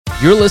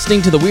You're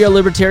listening to the We Are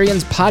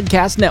Libertarians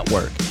podcast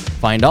network.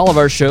 Find all of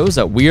our shows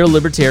at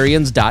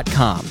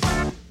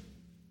wearelibertarians.com.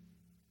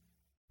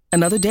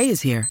 Another day is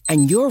here,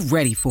 and you're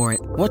ready for it.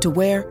 What to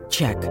wear?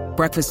 Check.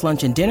 Breakfast,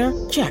 lunch, and dinner?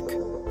 Check.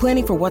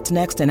 Planning for what's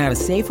next and how to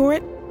save for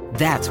it?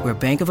 That's where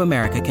Bank of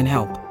America can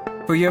help.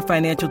 For your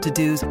financial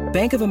to-dos,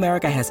 Bank of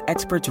America has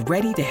experts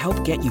ready to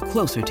help get you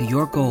closer to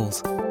your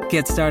goals.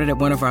 Get started at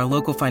one of our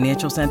local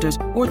financial centers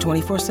or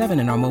 24/7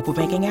 in our mobile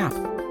banking app.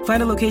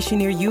 Find a location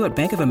near you at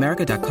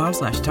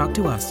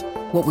bankofamerica.com/talktous.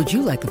 What would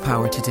you like the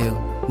power to do?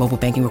 Mobile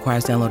banking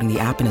requires downloading the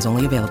app and is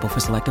only available for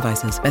select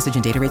devices. Message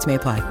and data rates may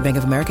apply. Bank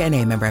of America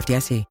N.A., member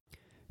FDIC.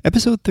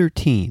 Episode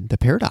 13, The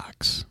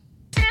Paradox.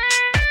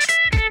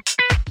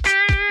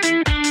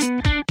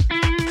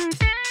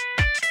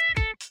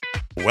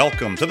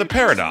 Welcome to The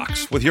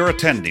Paradox with your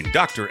attending,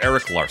 Dr.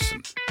 Eric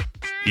Larson.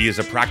 He is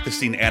a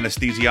practicing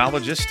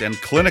anesthesiologist and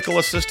clinical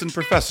assistant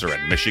professor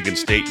at Michigan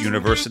State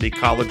University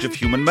College of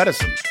Human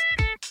Medicine.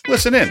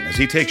 Listen in as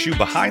he takes you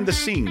behind the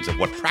scenes of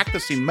what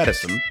practicing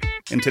medicine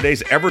in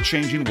today's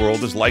ever-changing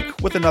world is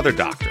like with another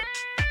doctor.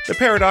 The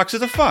Paradox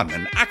is a fun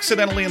and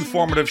accidentally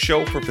informative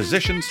show for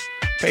physicians,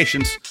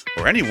 patients,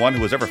 or anyone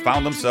who has ever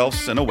found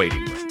themselves in a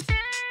waiting room.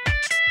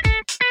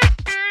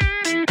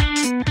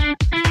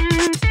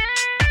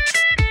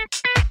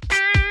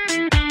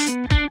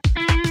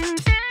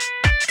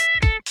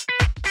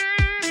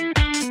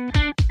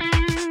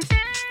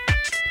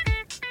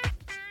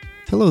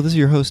 Hello, this is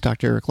your host,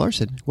 Dr. Eric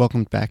Larson.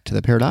 Welcome back to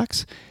The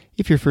Paradox.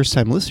 If you're a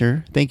first-time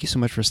listener, thank you so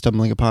much for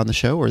stumbling upon the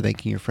show or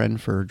thanking your friend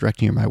for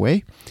directing you my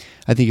way.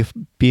 I think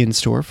you'll be in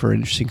store for an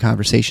interesting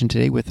conversation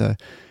today with an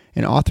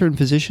author and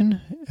physician,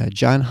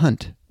 John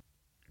Hunt.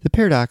 The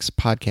Paradox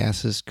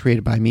podcast is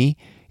created by me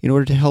in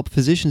order to help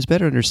physicians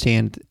better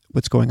understand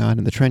what's going on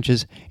in the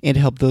trenches and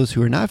to help those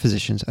who are not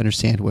physicians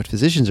understand what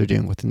physicians are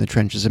doing within the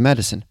trenches of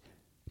medicine.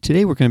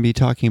 Today we're going to be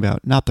talking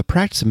about not the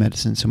practice of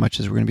medicine so much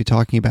as we're going to be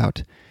talking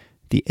about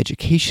the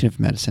education of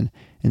medicine,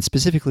 and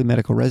specifically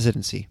medical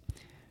residency.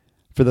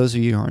 For those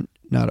of you who are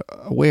not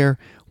aware,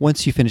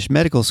 once you finish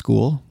medical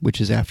school,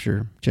 which is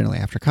generally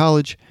after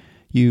college,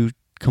 you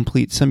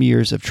complete some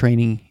years of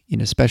training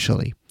in a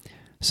specialty.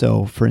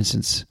 So, for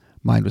instance,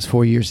 mine was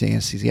 4 years in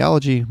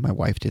anesthesiology, my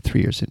wife did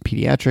 3 years in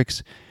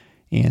pediatrics,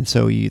 and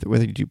so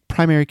whether you do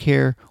primary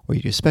care or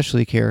you do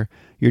specialty care,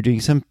 you're doing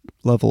some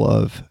level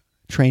of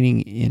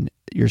training in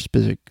your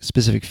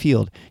specific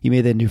field. You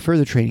may then do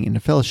further training in a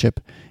fellowship,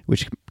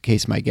 which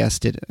case my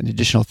guest did an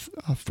additional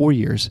 4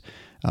 years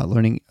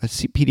learning a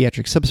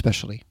pediatric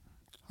subspecialty.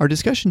 Our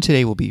discussion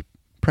today will be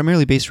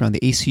primarily based around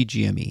the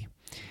ACGME.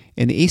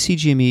 And the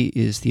ACGME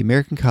is the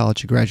American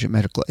College of Graduate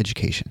Medical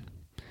Education.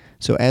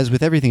 So as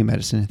with everything in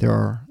medicine, there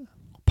are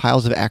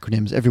piles of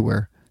acronyms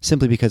everywhere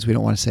simply because we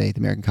don't want to say the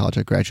American College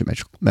of Graduate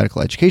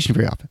Medical Education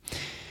very often.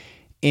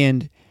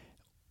 And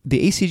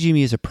the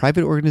ACGME is a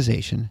private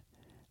organization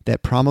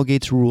that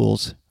promulgates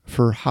rules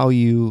for how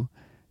you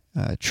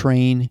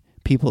train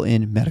people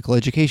in medical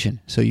education.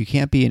 So you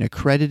can't be an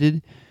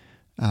accredited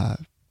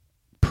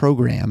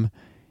program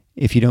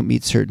if you don't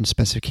meet certain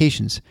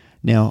specifications.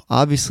 Now,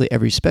 obviously,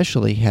 every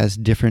specialty has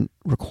different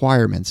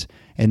requirements,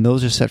 and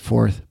those are set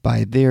forth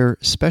by their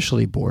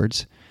specialty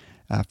boards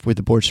with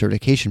the board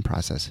certification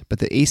process. But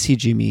the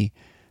ACGME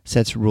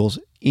sets rules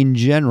in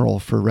general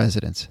for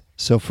residents.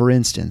 So, for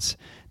instance,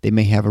 they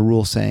may have a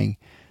rule saying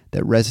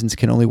that residents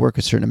can only work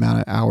a certain amount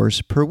of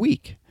hours per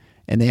week,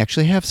 and they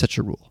actually have such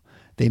a rule.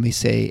 They may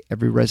say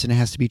every resident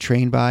has to be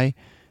trained by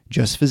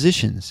just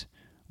physicians,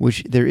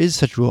 which there is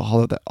such a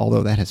rule,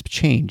 although that has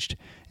changed,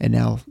 and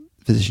now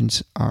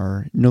physicians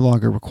are no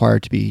longer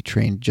required to be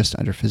trained just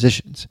under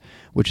physicians,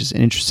 which is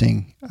an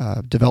interesting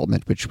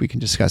development, which we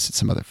can discuss at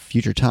some other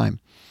future time.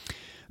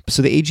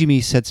 So the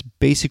AGME sets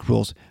basic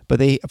rules, but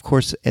they, of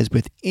course, as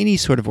with any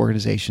sort of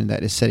organization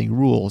that is setting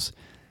rules,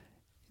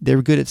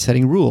 they're good at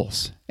setting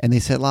rules, and they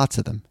set lots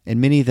of them.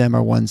 And many of them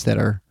are ones that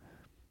are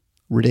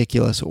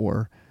ridiculous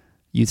or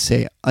you'd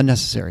say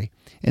unnecessary.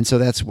 And so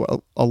that's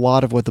a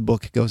lot of what the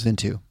book goes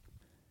into.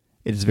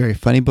 It is a very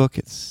funny book,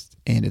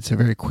 and it's a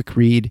very quick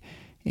read,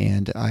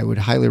 and I would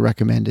highly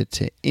recommend it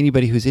to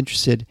anybody who's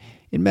interested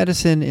in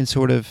medicine and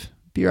sort of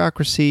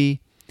bureaucracy.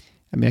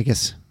 I mean, I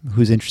guess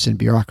who's interested in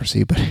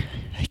bureaucracy, but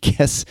I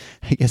guess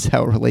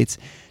how it relates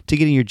to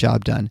getting your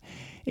job done.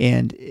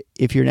 And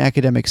if you're an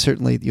academic,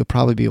 certainly you'll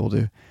probably be able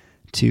to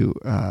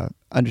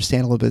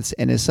understand a little bit.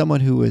 And as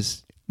someone who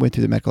went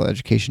through the medical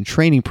education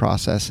training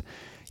process,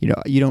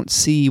 you don't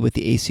see with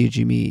the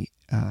ACGME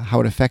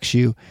how it affects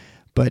you,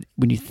 but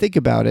when you think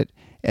about it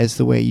as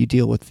the way you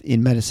deal with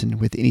in medicine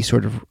with any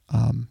sort of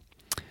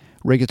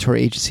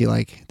regulatory agency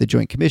like the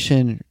Joint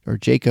Commission or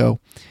JACO,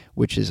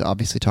 which is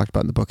obviously talked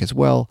about in the book as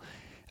well,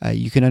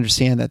 you can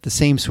understand that the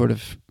same sort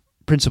of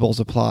principles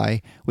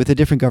apply with a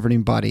different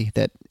governing body,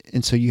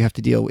 and so you have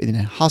to deal in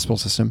a hospital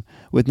system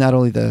with not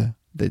only the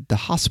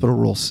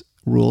hospital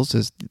rules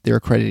as their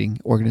accrediting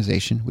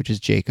organization, which is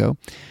JACO,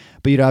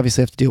 but you'd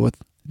obviously have to deal with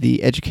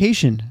the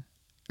education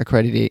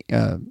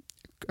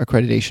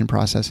accreditation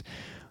process.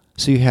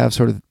 So you have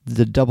sort of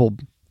the double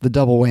the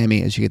double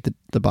whammy as you get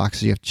the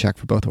boxes you have to check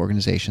for both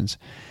organizations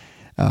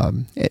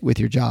with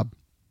your job.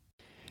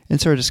 And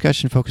so our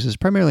discussion focuses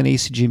primarily on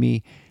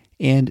ACGME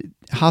and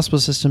hospital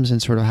systems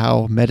and sort of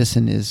how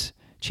medicine is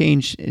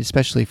changed,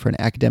 especially for an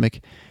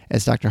academic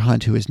as Dr.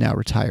 Hunt, who is now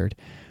retired.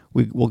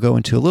 We will go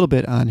into a little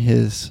bit on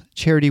his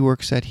charity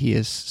works that he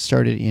has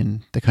started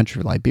in the country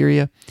of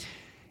Liberia.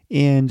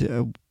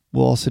 And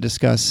we'll also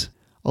discuss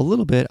a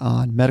little bit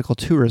on medical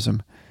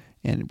tourism,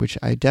 and which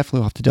I definitely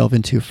will have to delve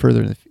into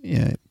further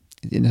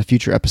in a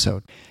future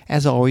episode.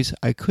 As always,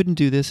 I couldn't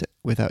do this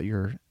without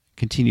your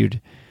continued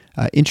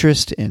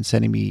interest in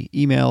sending me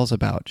emails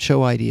about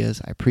show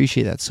ideas. I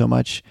appreciate that so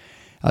much.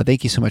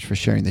 Thank you so much for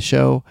sharing the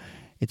show.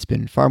 It's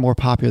been far more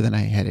popular than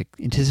I had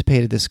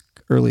anticipated this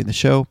early in the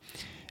show,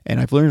 and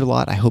I've learned a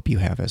lot. I hope you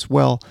have as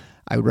well.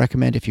 I would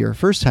recommend, if you're a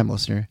first-time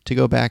listener, to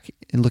go back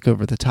and look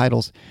over the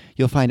titles.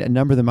 You'll find a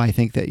number of them I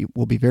think that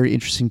will be very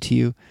interesting to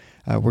you.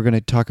 We're going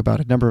to talk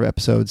about a number of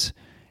episodes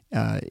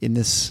in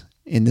this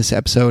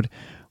episode.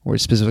 We're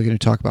specifically going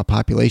to talk about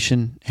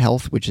population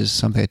health, which is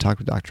something I talked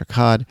with Dr.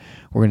 Codd.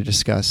 We're going to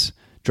discuss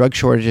drug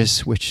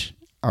shortages, which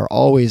are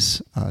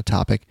always a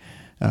topic.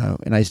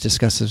 And I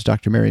discussed this with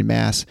Dr. Marion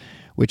Mass,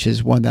 which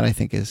is one that I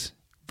think is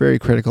very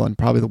critical and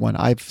probably the one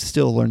I've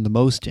still learned the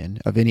most in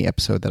of any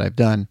episode that I've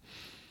done.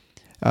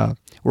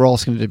 We're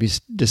also going to be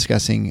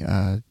discussing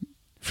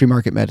free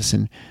market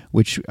medicine,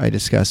 which I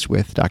discussed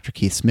with Dr.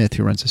 Keith Smith,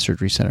 who runs the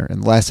surgery center,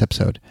 in the last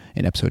episode,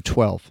 in episode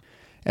 12.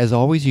 As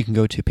always, you can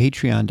go to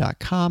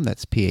patreon.com,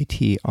 that's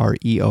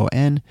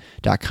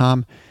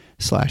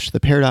patreon.com/The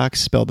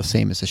Paradox, spelled the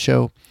same as the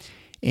show,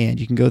 and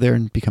you can go there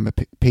and become a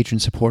patron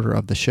supporter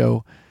of the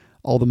show.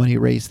 All the money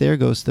raised there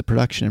goes to the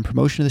production and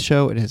promotion of the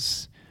show. It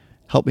has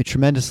helped me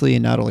tremendously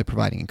in not only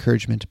providing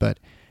encouragement, but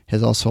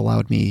has also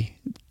allowed me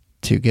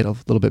to get a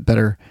little bit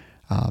better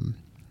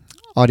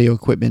audio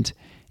equipment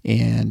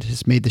and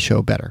has made the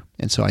show better.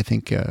 And so I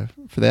think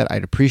for that,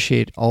 I'd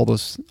appreciate all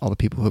the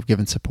people who have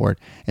given support.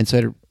 And so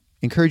I'd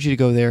encourage you to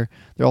go there.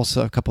 There are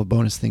also a couple of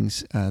bonus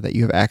things that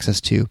you have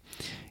access to.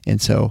 And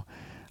so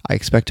I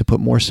expect to put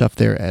more stuff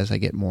there as I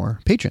get more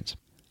patrons.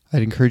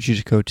 I'd encourage you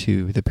to go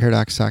to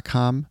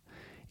theparadox.com,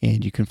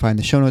 and you can find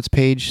the show notes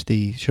page.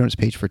 The show notes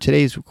page for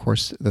today is, of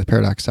course,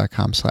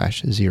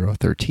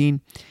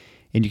 theparadox.com/013.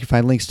 And you can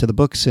find links to the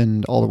books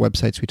and all the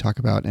websites we talk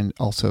about, and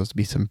also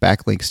be some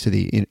backlinks to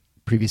the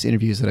previous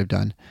interviews that I've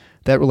done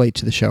that relate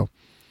to the show.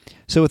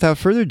 So without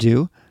further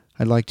ado,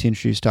 I'd like to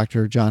introduce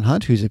Dr. John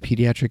Hunt, who's a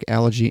pediatric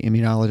allergy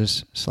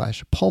immunologist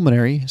 /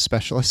 pulmonary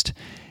specialist,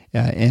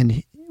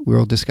 and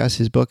we'll discuss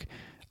his book,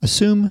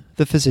 Assume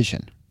the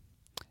Physician.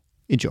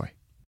 Enjoy.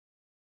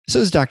 So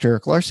this is Dr.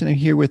 Eric Larson. I'm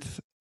here with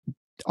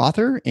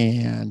author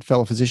and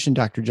fellow physician,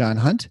 Dr. John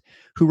Hunt,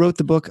 who wrote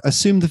the book,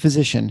 Assume the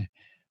Physician,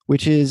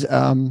 which is,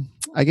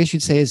 I guess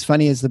you'd say, as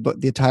funny as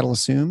the title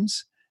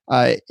assumes.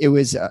 It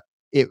was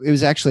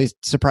actually a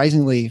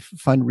surprisingly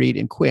fun read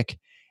and quick,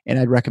 and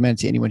I'd recommend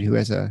it to anyone who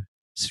has a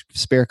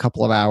spare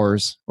couple of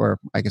hours, or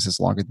I guess it's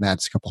longer than that.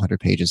 It's a couple hundred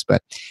pages,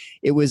 but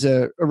it was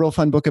a real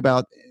fun book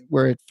about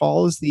where it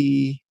follows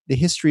the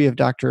history of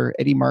Dr.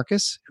 Eddie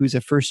Marcus, who's a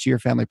first-year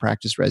family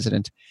practice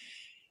resident,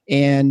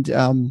 and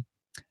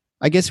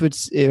I guess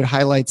it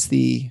highlights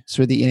the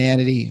sort of the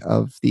inanity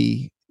of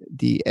the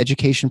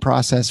education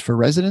process for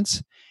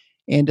residents,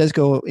 and does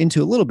go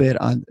into a little bit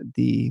on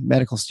the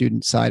medical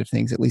student side of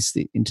things, at least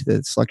into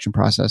the selection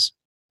process.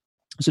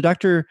 So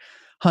Dr.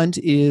 Hunt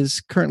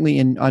is currently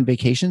on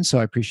vacation, so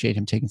I appreciate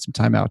him taking some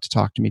time out to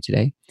talk to me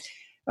today.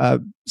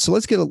 So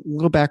let's get a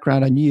little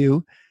background on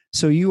you.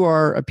 So you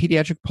are a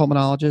pediatric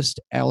pulmonologist,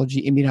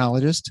 allergy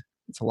immunologist.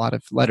 It's a lot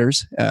of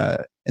letters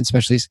and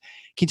specialties.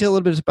 Can you tell a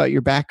little bit about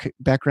your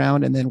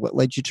background and then what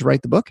led you to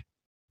write the book?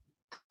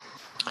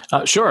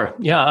 Sure.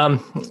 Yeah.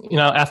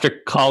 After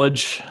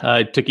college,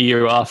 I took a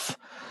year off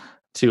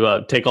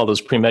to take all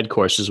those pre-med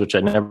courses, which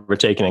I'd never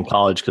taken in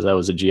college because I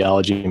was a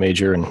geology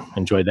major and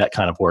enjoyed that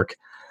kind of work.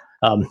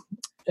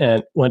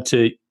 And went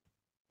to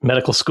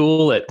medical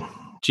school at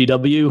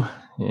GW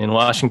in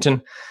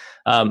Washington.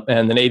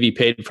 And the Navy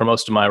paid for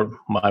most of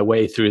my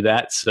way through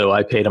that. So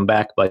I paid them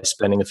back by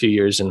spending a few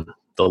years in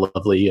the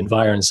lovely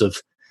environs of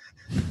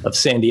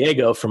San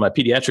Diego for my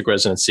pediatric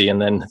residency.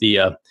 And then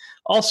the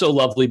also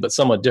lovely but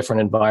somewhat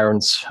different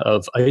environs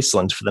of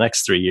Iceland for the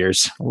next 3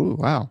 years. Ooh,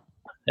 wow.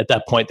 At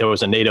that point, there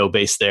was a NATO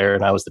base there,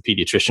 and I was the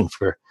pediatrician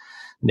for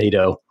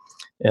NATO.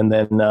 And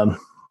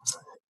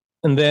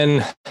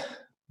then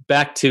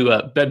back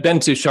to been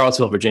to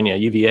Charlottesville, Virginia,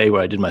 UVA,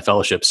 where I did my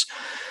fellowships.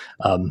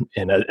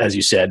 And as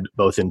you said,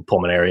 both in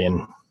pulmonary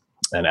and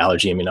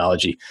allergy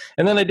immunology.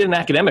 And then I did an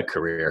academic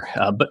career.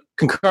 But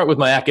concurrent with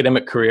my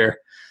academic career,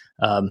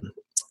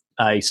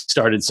 I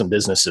started some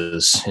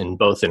businesses in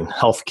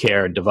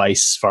healthcare,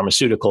 device,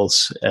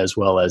 pharmaceuticals, as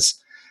well as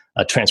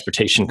a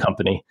transportation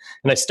company.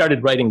 And I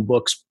started writing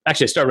books.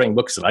 Actually, I started writing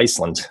books in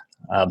Iceland,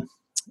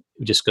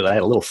 just because I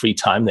had a little free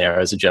time there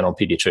as a general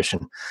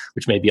pediatrician,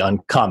 which may be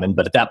uncommon,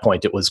 but at that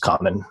point it was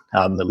common,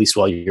 at least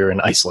while you're in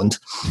Iceland.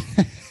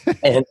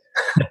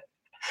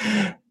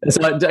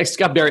 So I just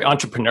got very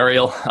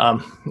entrepreneurial,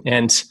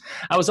 and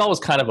I was always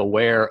kind of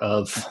aware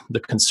of the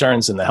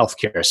concerns in the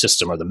healthcare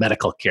system or the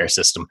medical care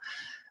system.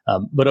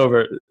 But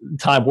over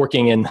time,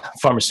 working in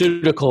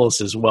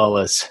pharmaceuticals as well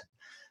as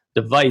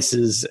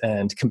devices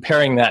and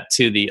comparing that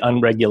to the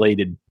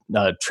unregulated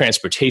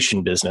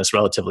transportation business,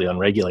 relatively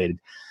unregulated,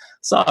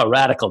 saw a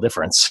radical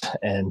difference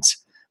and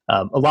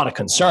a lot of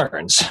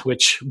concerns,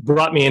 which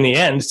brought me in the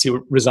end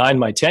to resign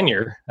my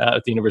tenure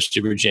at the University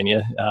of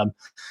Virginia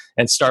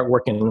and start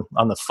working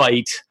on the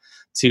fight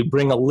to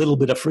bring a little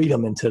bit of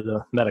freedom into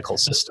the medical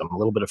system, a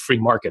little bit of free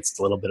markets,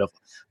 a little bit of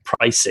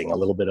pricing, a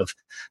little bit of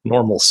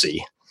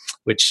normalcy,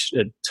 which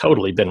had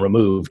totally been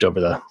removed over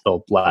the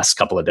last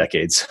couple of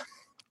decades.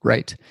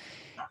 Right.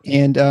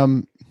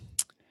 And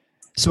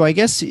so I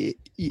guess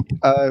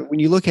when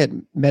you look at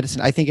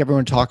medicine, I think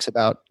everyone talks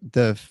about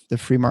the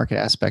free market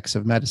aspects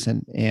of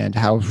medicine and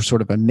how we're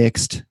sort of a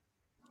mixed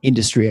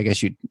industry, I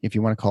guess if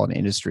you want to call it an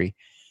industry.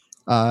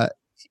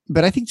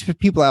 But I think for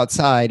people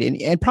outside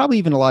and probably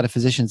even a lot of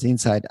physicians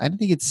inside, I don't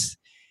think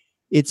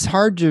it's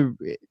hard to,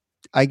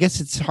 I guess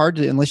it's hard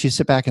to, unless you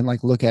sit back and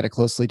like look at it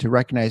closely, to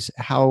recognize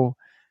how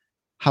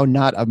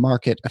not a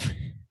market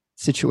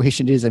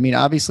situation it is. I mean,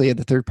 obviously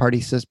the third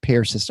party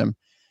payer system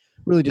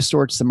really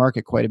distorts the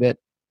market quite a bit.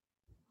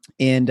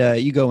 And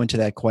you go into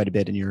that quite a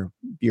bit in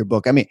your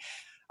book. I mean,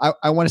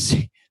 I want to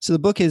say, so the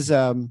book is,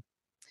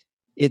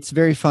 it's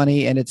very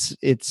funny and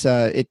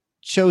it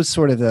shows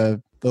sort of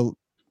the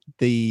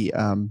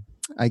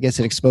I guess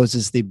it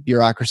exposes the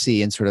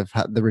bureaucracy and sort of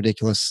the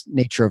ridiculous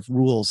nature of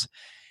rules.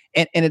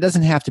 And it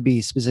doesn't have to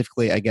be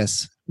specifically, I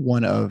guess,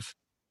 one of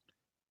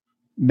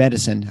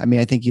medicine. I mean,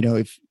 I think,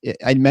 if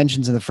it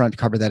mentions in the front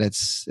cover that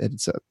it's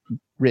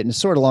written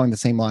sort of along the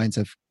same lines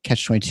of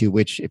Catch-22,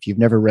 which if you've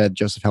never read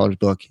Joseph Heller's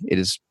book, it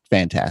is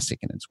fantastic.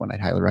 And it's one I'd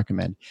highly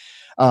recommend.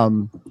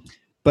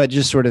 But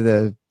just sort of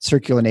the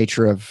circular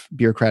nature of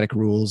bureaucratic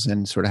rules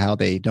and sort of how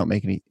they don't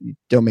make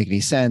any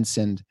sense.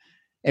 And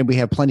we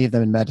have plenty of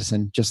them in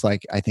medicine, just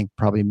like I think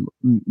probably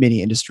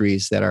many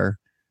industries that are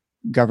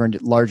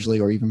governed largely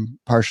or even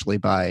partially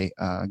by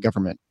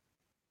government.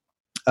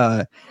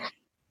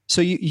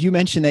 So you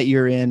mentioned that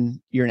you're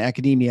in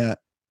academia.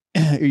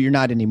 You're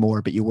not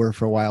anymore, but you were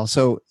for a while.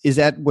 So is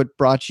that what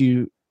brought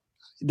you?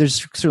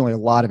 There's certainly a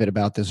lot of it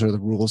about the sort of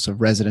the rules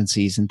of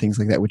residencies and things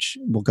like that, which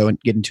we'll go and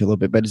get into a little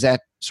bit. But is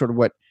that sort of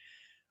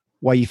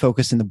why you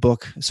focus in the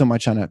book so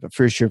much on a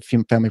first-year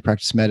family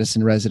practice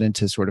medicine resident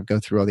to sort of go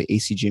through all the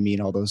ACGME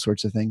and all those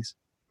sorts of things?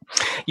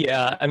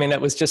 Yeah, I mean,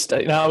 that was just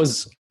I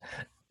was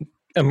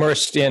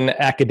immersed in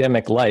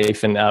academic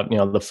life and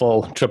the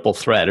full triple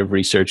threat of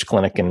research,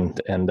 clinic,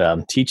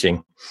 and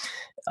teaching,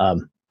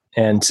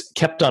 and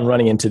kept on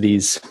running into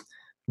these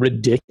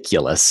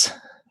ridiculous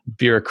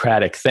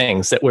bureaucratic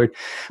things that were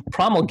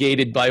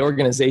promulgated by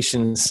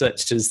organizations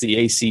such as the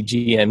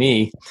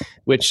ACGME,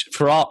 which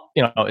for all,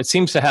 it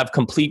seems to have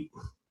complete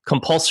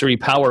compulsory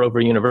power over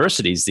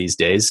universities these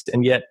days.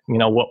 And yet,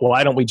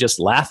 why don't we just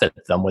laugh at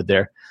them with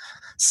their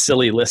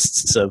silly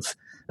lists of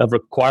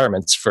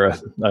requirements for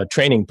a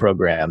training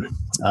program?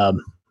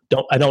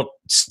 I don't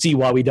see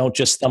why we don't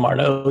just thumb our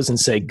nose and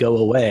say, go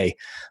away.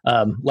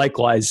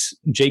 Likewise,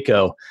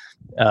 JACO,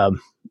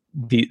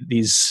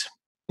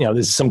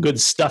 there's some good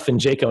stuff in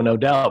JACO, no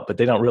doubt, but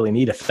they don't really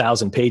need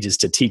 1,000 pages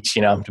to teach,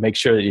 to make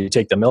sure that you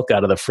take the milk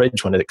out of the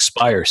fridge when it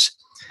expires.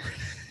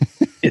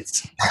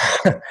 It's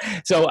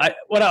so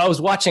when I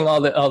was watching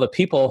all the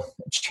people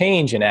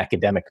change in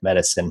academic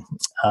medicine,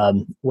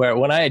 where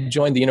when I had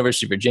joined the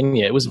University of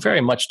Virginia, it was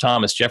very much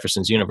Thomas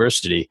Jefferson's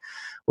University,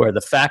 where the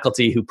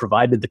faculty who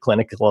provided the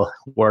clinical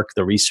work,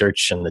 the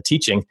research, and the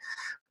teaching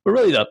were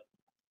really the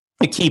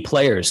key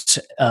players,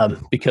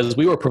 because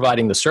we were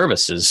providing the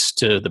services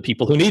to the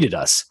people who needed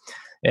us.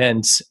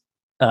 And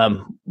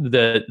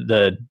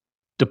the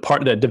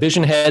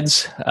division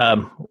heads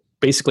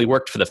basically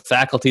worked for the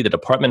faculty, the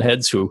department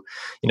heads who,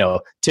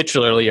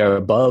 titularly are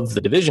above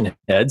the division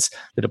heads.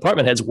 The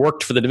department heads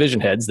worked for the division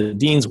heads. The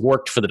deans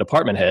worked for the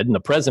department head, and the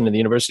president of the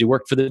university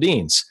worked for the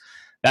deans.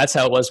 That's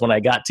how it was when I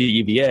got to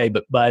UVA.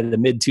 But by the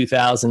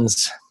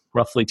mid-2000s,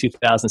 roughly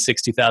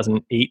 2006,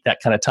 2008, that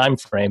kind of time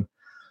frame,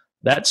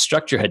 that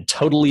structure had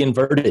totally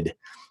inverted,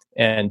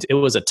 and it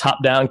was a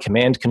top-down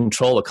command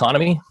control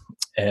economy,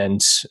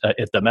 and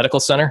at the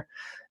medical center,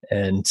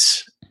 and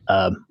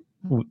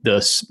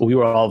we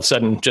were all of a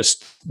sudden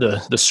just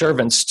the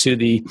servants to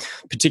the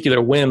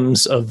particular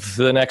whims of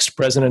the next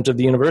president of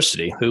the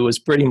university, who was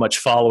pretty much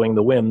following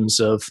the whims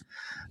of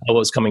what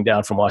was coming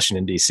down from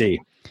Washington,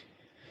 D.C.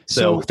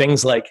 So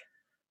things like,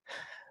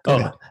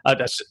 I'll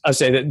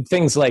say that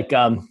things like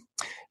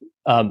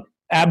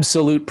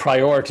absolute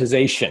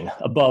prioritization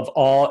above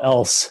all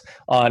else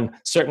on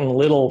certain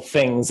little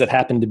things that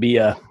happen to be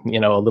a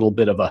little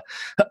bit of a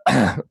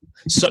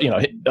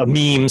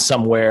meme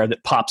somewhere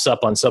that pops up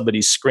on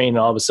somebody's screen and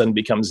all of a sudden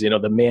becomes the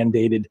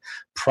mandated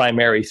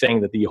primary thing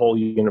that the whole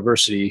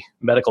university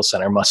medical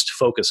center must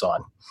focus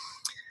on.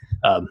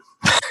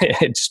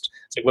 It's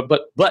So,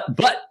 but.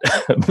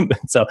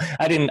 So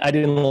I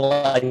didn't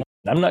like.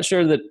 I'm not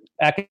sure that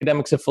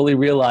academics have fully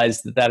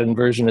realized that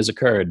inversion has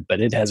occurred,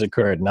 but it has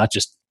occurred, not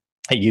just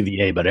at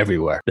UVA, but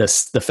everywhere. The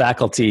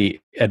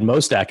faculty at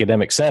most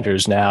academic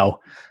centers now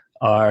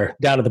are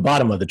down at the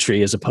bottom of the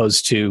tree, as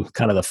opposed to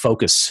kind of the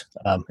focus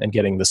and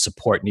getting the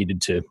support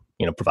needed to,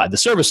 provide the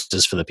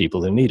services for the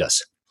people who need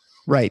us.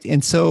 Right.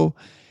 And so,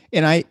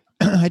 I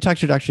talked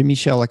to Dr.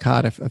 Michel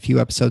Lacotte a few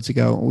episodes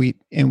ago. We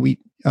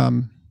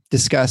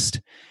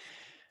discussed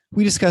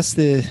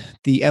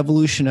the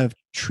evolution of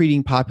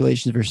treating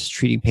populations versus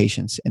treating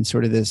patients, and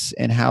sort of this,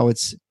 and how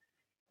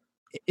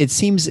it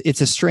seems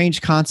it's a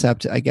strange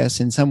concept, I guess,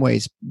 in some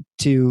ways,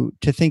 to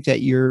think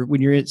that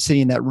when you're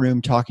sitting in that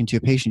room talking to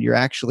a patient, you're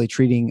actually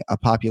treating a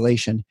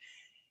population.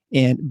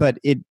 But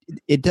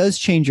it does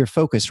change your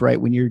focus, right?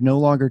 When you're no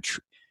longer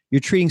you're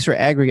treating sort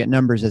of aggregate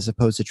numbers as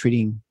opposed to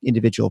treating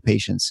individual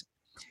patients.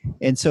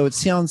 And so it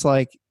sounds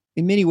like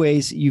in many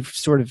ways you've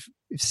sort of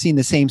seen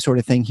the same sort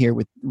of thing here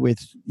with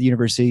the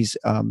universities.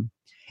 And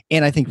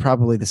I think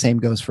probably the same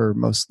goes for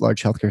most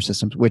large healthcare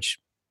systems, which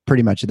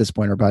pretty much at this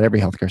point are about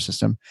every healthcare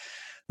system,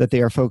 that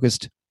they are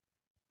focused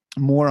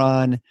more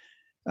on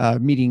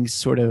meeting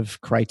sort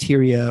of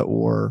criteria,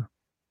 or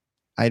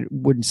I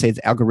wouldn't say it's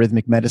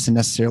algorithmic medicine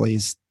necessarily,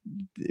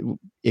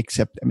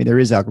 except, there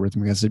is algorithmic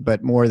medicine,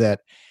 but more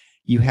that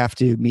you have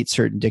to meet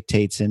certain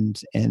dictates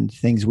and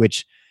things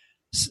which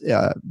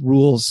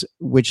rules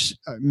which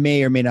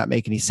may or may not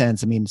make any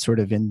sense. Sort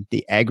of in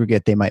the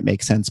aggregate, they might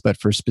make sense, but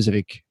for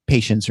specific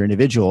patients or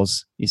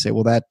individuals, you say,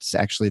 well, that's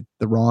actually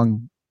the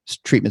wrong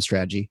treatment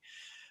strategy.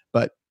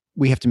 But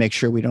we have to make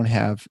sure we don't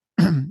have,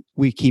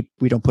 we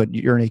don't put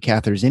urinary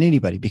catheters in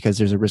anybody, because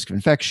there's a risk of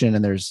infection,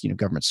 and there's,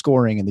 government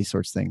scoring and these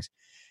sorts of things.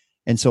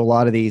 And so a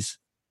lot of these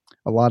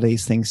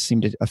things seem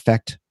to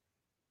affect,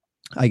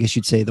 I guess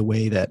you'd say, the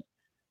way that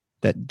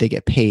they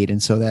get paid.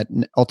 And so that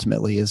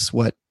ultimately is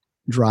what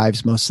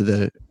drives most of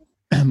their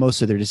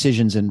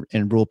decisions and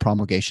rule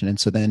promulgation. And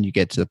so then you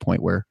get to the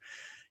point where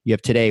you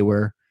have today,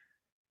 where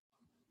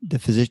the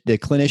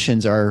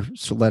clinicians are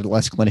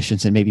less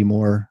clinicians and maybe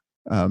more,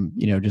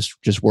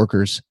 just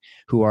workers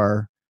who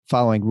are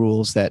following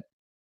rules that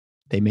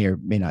they may or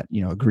may not,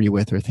 agree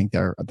with, or think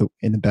they're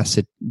in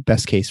the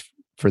best case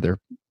for their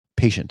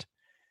patient.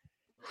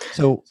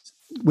 So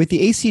with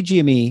the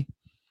ACGME,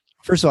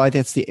 first of all,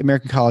 that's the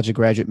American College of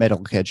Graduate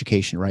Medical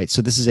Education, right?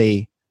 So this is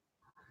a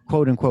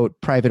quote unquote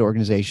private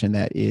organization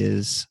that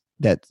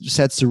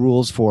sets the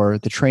rules for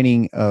the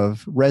training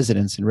of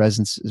residents. And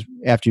residents,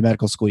 after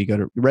medical school, you go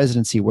to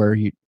residency, where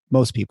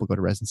most people go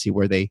to residency,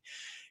 where they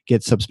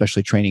get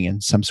subspecialty training in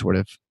some sort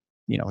of,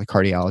 like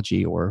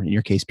cardiology, or in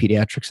your case,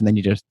 pediatrics. And then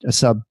you do a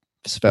sub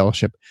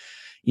fellowship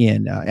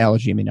in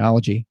allergy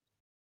immunology.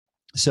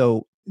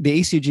 So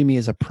the ACGME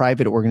is a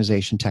private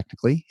organization.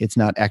 Technically, it's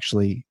not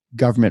actually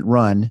government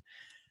run.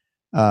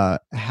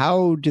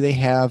 How do they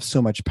have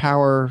so much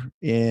power,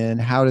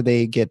 and how do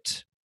they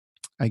get,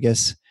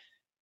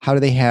 how do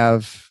they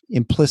have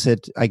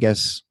implicit,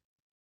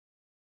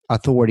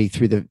 authority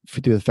through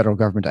the federal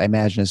government? I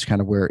imagine is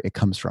kind of where it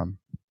comes from.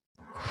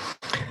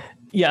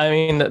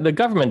 Yeah, the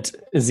government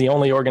is the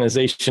only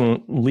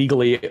organization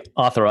legally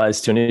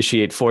authorized to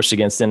initiate force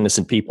against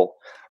innocent people.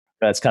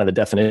 That's kind of the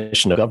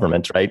definition of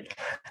government, right?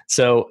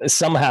 So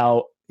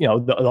somehow,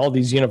 all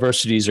these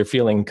universities are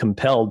feeling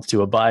compelled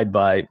to abide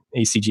by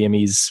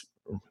ACGME's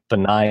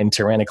benign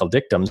tyrannical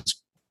dictums.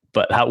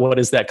 But what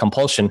is that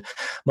compulsion?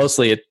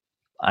 Mostly,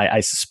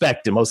 I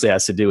suspect it mostly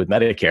has to do with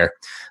Medicare,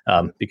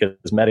 because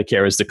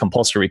Medicare is the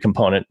compulsory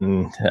component,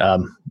 and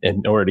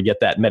in order to get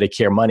that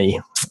Medicare money,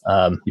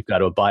 you've got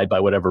to abide by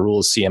whatever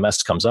rules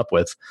CMS comes up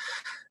with.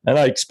 And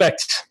I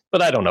expect,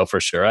 but I don't know for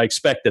sure, I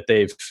expect that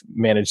they've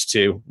managed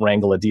to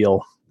wrangle a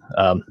deal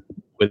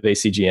with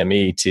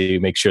ACGME to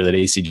make sure that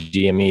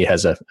ACGME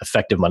has an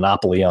effective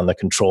monopoly on the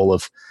control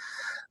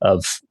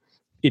of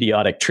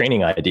idiotic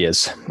training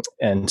ideas.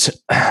 And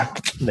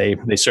they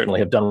certainly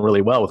have done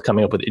really well with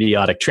coming up with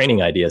idiotic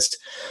training ideas.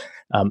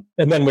 And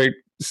then we're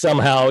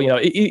somehow,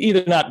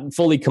 either not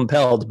fully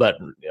compelled, but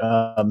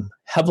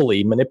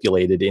heavily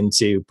manipulated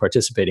into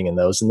participating in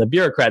those. And the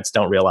bureaucrats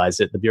don't realize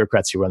it. The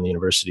bureaucrats who run the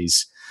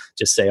universities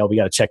just say, oh, we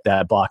got to check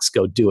that box,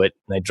 go do it.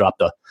 And they drop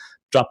the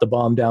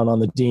bomb down on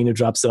the dean, who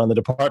drops it on the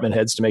department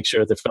heads to make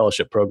sure that the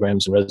fellowship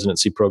programs and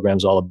residency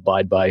programs all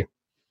abide by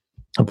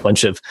a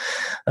bunch of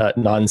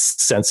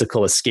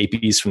nonsensical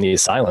escapees from the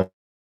asylum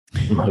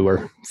who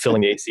are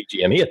filling the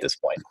ACGME at this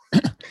point.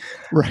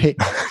 Right.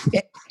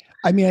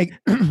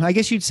 I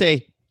guess you'd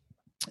say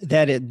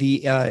that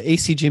the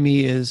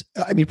ACGME is,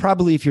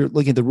 probably if you're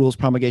looking at the rules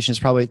promulgation, it's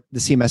probably the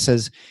CMS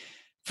says,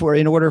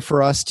 in order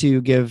for us to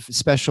give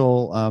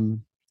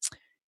special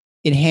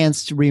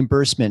enhanced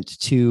reimbursement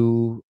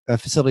to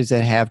facilities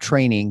that have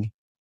training,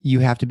 you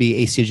have to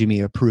be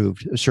ACGME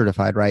approved or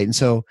certified, right? And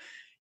so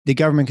the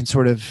government can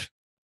sort of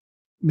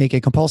make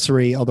it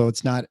compulsory, although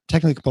it's not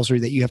technically compulsory,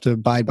 that you have to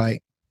abide by,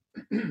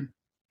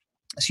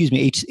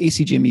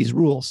 ACGME's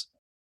rules.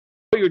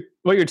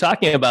 what you're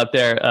talking about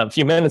there a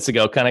few minutes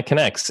ago kind of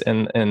connects,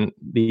 and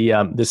the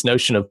this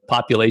notion of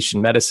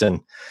population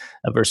medicine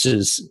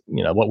versus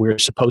what we're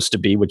supposed to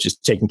be, which is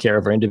taking care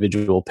of our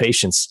individual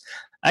patients.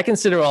 I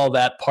consider all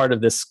that part of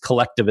this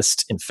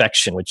collectivist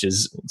infection, which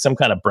is some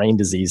kind of brain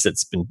disease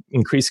that's been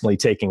increasingly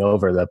taking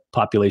over the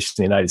population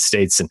in the United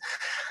States, and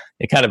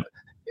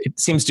it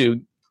seems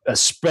to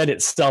spread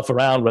itself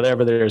around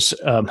wherever there's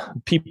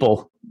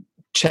people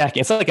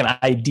checking. It's like an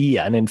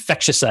idea, an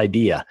infectious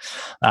idea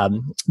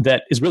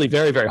that is really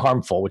very, very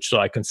harmful, which so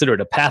I consider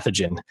it a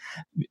pathogen.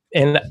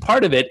 And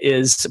part of it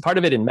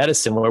in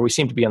medicine, where we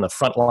seem to be on the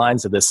front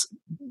lines of this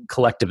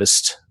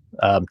collectivist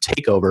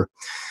takeover,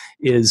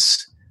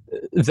 is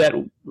that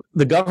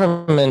the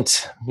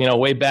government,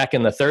 way back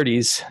in the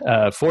 30s,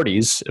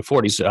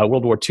 40s,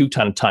 World War II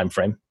time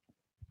frame,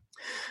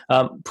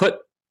 put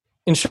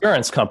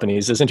insurance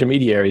companies as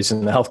intermediaries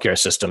in the healthcare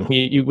system.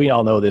 We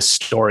all know this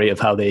story of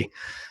how they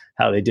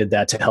did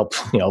that to help,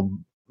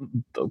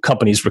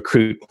 companies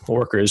recruit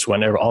workers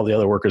whenever all the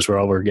other workers were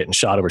over getting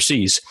shot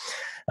overseas.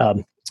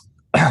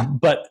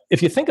 But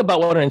if you think about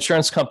what an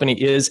insurance company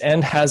is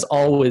and has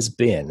always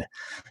been,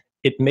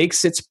 it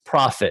makes its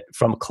profit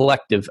from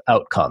collective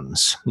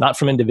outcomes, not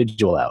from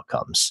individual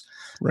outcomes.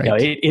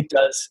 Right. It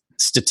does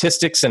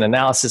statistics and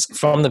analysis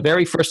from the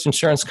very first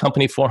insurance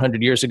company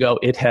 400 years ago.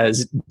 It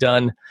has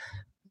done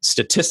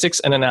statistics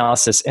and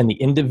analysis, and the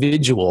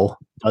individual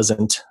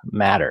doesn't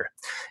matter.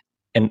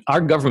 And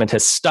our government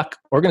has stuck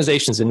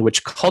organizations in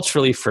which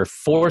culturally for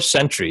 4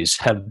 centuries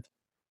have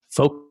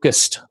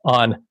focused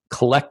on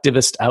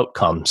collectivist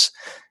outcomes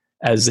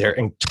as their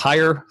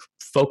entire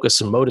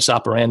focus and modus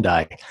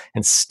operandi,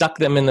 and stuck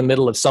them in the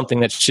middle of something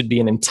that should be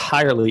an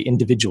entirely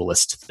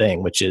individualist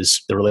thing, which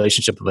is the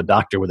relationship of a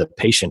doctor with a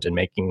patient and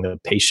making the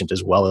patient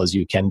as well as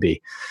you can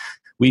be.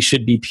 We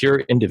should be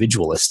pure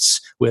individualists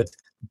with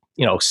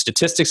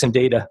statistics and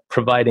data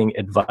providing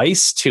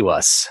advice to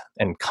us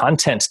and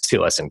content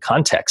to us and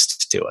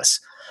context to us.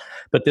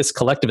 But this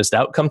collectivist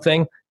outcome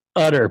thing,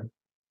 utter,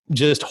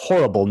 just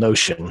horrible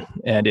notion.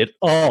 And it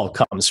all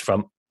comes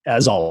from,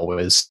 as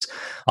almost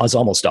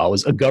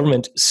always, a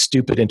government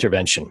stupid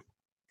intervention.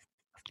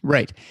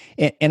 Right.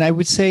 And I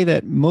would say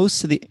that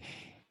most of and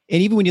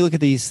even when you look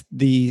at these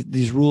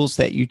rules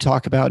that you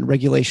talk about and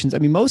regulations, I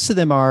mean, most of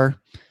them are,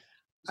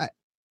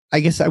 I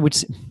guess I would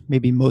say,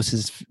 maybe most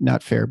is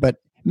not fair, but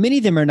many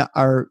of them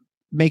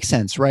make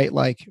sense, right?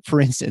 Like,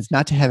 for instance,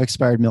 not to have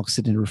expired milk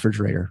sit in a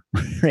refrigerator,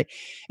 right?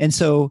 And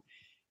so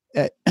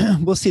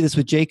we'll see this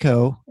with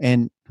Jayco,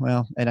 and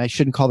I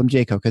shouldn't call them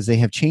Jayco because they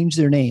have changed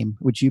their name,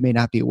 which you may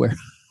not be aware.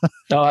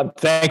 No, I'm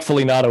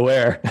thankfully not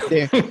aware.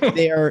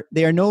 they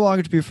are no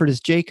longer to be referred as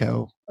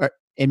Jayco,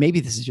 and maybe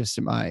this is just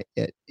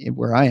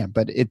where I am,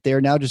 but they're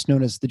now just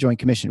known as the Joint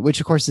Commission, which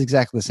of course is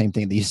exactly the same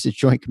thing. They used to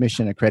Joint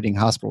Commission accrediting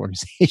hospital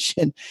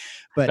organization,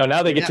 but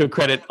now they get to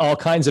accredit all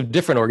kinds of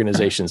different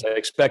organizations. I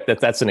expect that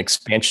that's an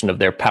expansion of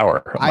their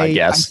power. I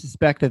guess. I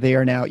suspect that they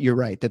are now. You're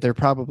right, that they're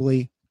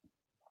probably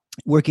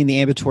working the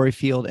ambulatory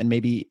field and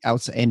maybe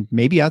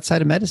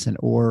outside of medicine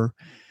or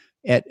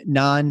at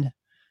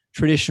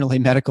non-traditionally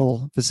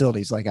medical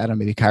facilities, like, I don't know,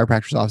 maybe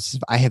chiropractors'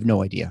 offices. I have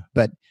no idea,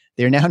 but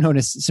they're now known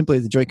as simply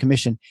the Joint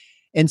Commission.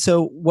 And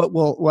so what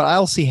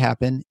I'll see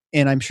happen,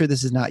 and I'm sure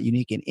this is not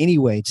unique in any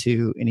way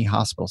to any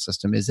hospital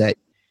system, is that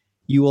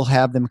you will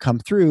have them come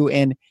through,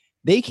 and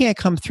they can't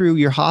come through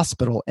your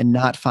hospital and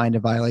not find a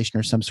violation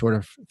or some sort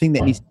of thing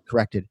that needs to be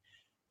corrected.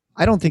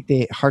 I don't think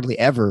they hardly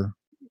ever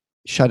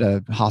shut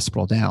a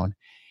hospital down,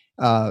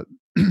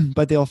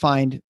 but they'll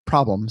find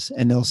problems,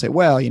 and they'll say,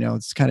 well,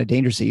 it's kind of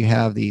dangerous that you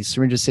have these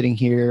syringes sitting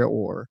here,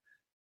 or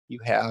you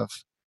have,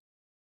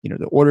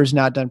 the order's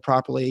not done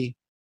properly,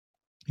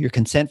 your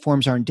consent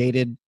forms aren't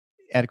dated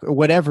adequate,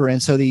 whatever.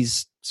 And so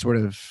these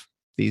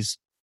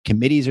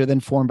committees are then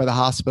formed by the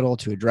hospital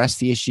to address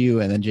the issue,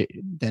 and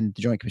then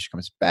the Joint Commission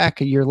comes back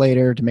a year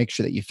later to make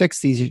sure that you fix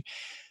these.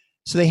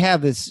 So they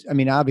have this. I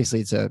mean,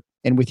 obviously,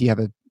 you have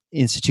an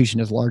institution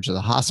as large as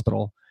a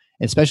hospital,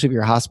 especially if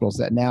your hospitals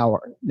that now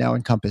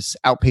encompass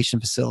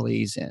outpatient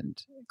facilities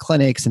and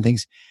clinics and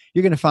things.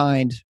 You're going to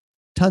find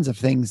tons of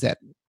things that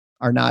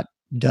are not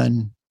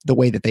done the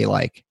way that they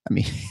like. I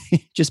mean,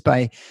 just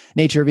by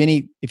nature of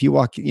if you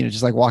walk,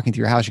 just like walking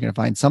through your house, you're going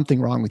to find something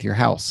wrong with your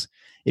house.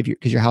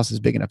 Because your house is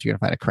big enough, you're going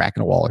to find a crack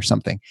in a wall or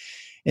something.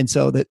 And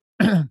so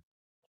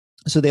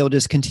so they'll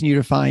just continue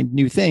to find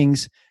new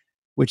things,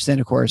 which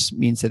then of course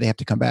means that they have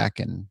to come back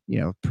and,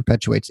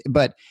 perpetuates,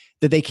 but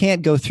that they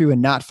can't go through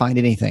and not find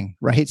anything,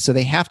 right? So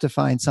they have to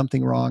find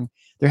something wrong.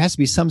 There has to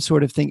be some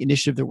sort of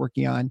initiative they're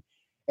working on.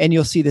 And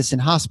you'll see this in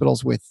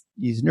hospitals with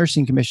these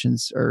nursing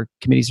commissions or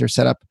committees are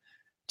set up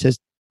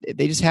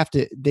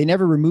they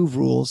never remove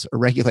rules or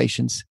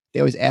regulations. They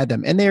always add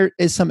them. And there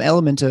is some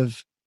element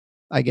of,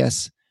 I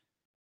guess,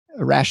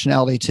 a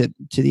rationality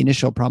to the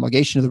initial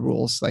promulgation of the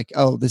rules. Like,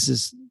 oh, this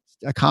is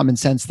a common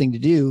sense thing to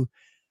do.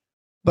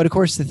 But of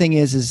course, the thing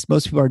is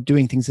most people are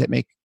doing things that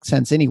make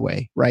sense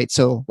anyway, right?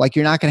 So like,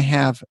 you're not going to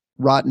have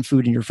rotten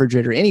food in your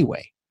refrigerator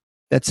anyway.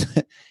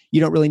 You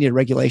don't really need a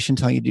regulation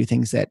telling you to do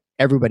things that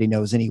everybody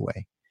knows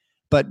anyway.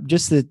 but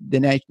just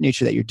the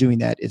nature that you're doing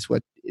that is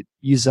what it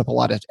uses up a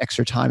lot of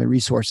extra time and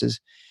resources,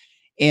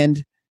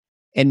 and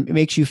it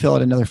makes you fill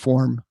out another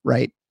form,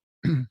 right?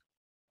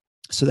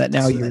 So that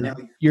now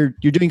you're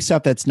doing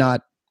stuff that's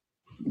not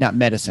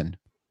medicine.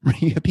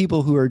 You have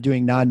people who are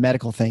doing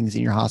non-medical things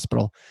in your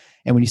hospital,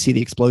 and when you see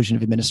the explosion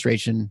of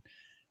administration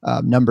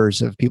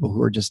numbers of people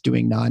who are just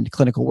doing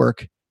non-clinical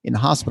work in the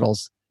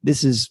hospitals,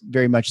 this is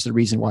very much the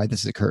reason why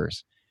this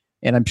occurs.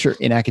 And I'm sure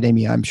in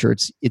academia, I'm sure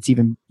it's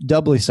even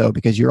doubly so,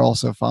 because you're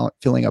also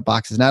filling up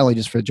boxes, not only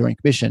just for the Joint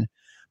Commission,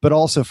 but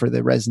also for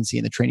the residency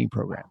and the training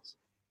programs.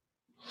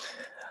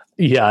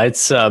 Yeah,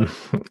 it's I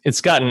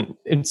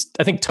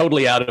think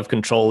totally out of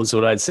control is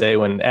what I'd say,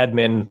 when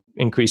admin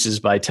increases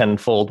by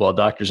tenfold while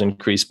doctors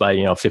increase by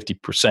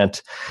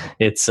 50%.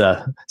 It's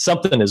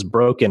something is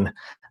broken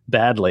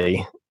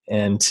badly,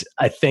 and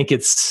I think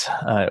it's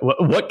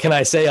what can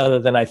I say other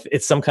than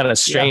it's some kind of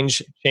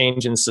strange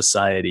change in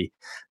society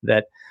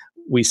that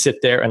we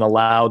sit there and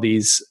allow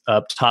these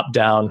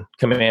top-down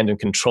command and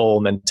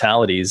control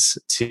mentalities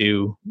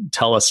to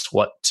tell us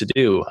what to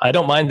do. I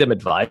don't mind them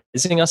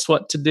advising us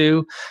what to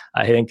do.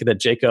 I think that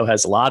JCAHO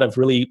has a lot of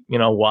really,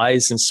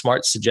 wise and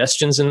smart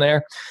suggestions in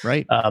there.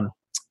 Right.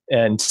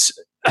 And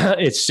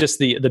it's just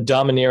the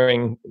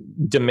domineering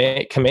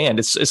command.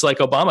 It's like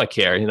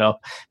Obamacare.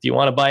 If you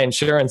want to buy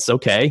insurance,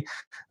 okay.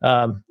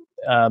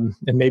 And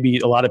maybe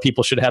a lot of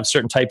people should have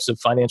certain types of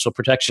financial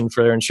protection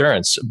for their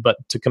insurance, but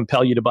to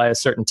compel you to buy a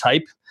certain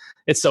type,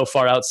 it's so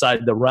far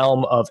outside the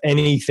realm of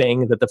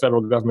anything that the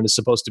federal government is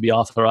supposed to be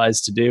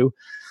authorized to do.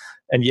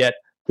 And yet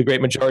the great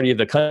majority of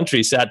the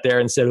country sat there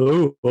and said,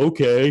 oh,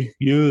 okay,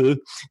 yeah.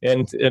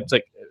 And it's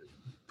like,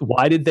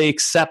 why did they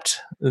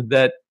accept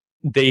that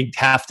they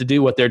have to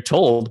do what they're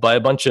told by a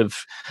bunch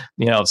of,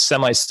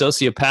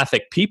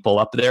 semi-sociopathic people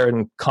up there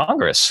in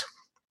Congress?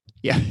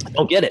 Yeah. I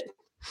don't get it.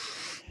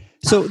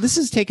 So this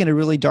has taken a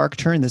really dark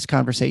turn, this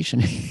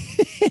conversation.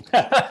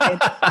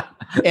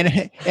 and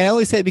I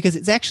only say it because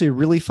it's actually a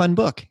really fun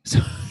book. So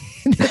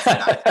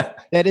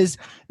that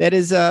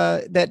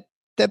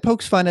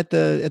pokes fun at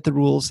the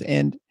rules,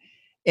 and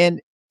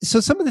so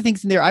some of the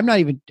things in there I'm not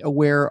even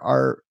aware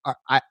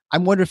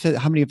I'm wondering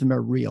how many of them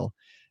are real.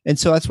 And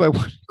so that's why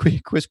one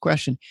quick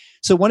question.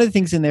 So one of the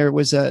things in there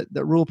was the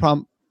rule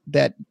problem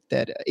that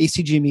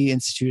ACGME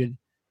instituted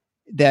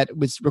that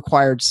was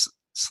required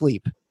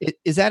sleep.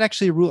 Is that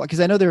actually a rule?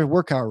 Because I know there are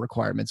work hour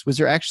requirements. Was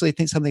there actually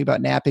something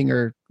about napping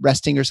or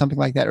resting or something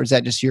like that? Or is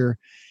that just your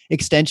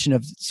extension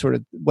of sort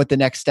of what the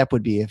next step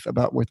would be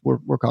about with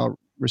work hour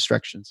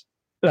restrictions?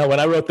 When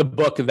I wrote the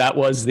book, that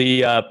was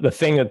the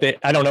thing that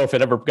I don't know if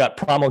it ever got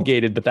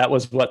promulgated, but that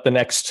was what the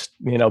next,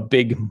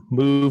 big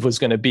move was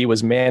going to be,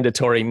 was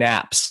mandatory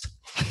naps.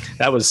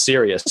 That was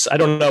serious. I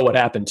don't know what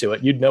happened to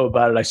it. You'd know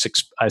about it,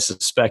 I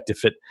suspect,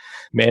 if it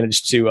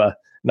managed to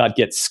not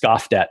get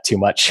scoffed at too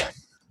much.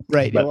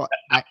 Right. Well,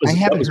 I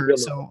haven't heard.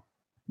 So,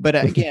 but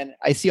again,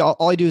 I see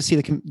all I do is see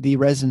the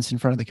residents in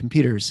front of the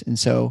computers, and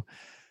so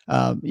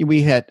I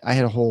had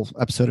a whole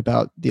episode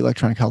about the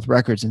electronic health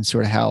records and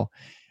sort of how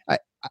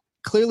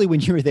clearly when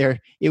you were there,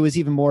 it was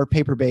even more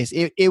paper based.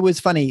 It was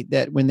funny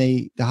that when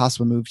the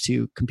hospital moved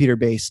to computer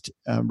based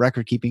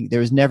record keeping,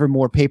 there was never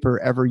more paper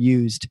ever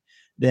used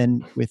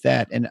than with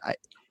that, and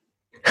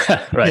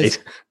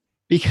right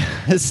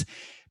because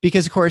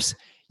of course,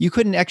 you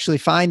couldn't actually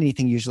find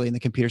anything usually in the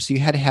computer. So you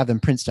had to have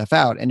them print stuff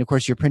out. And of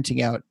course, you're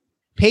printing out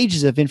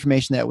pages of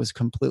information that was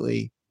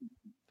completely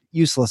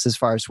useless as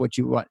far as what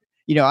you want.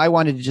 I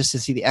wanted just to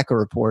see the echo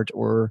report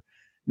or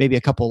maybe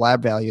a couple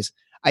lab values.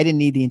 I didn't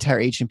need the entire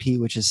H&P,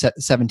 which is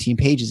 17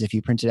 pages if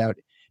you print it out.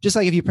 Just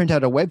like if you print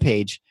out a web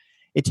page,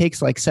 it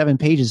takes like 7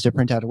 pages to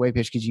print out a web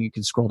page because you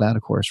can scroll down,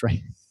 of course,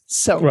 right?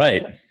 So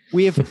right.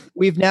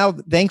 We've now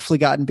thankfully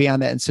gotten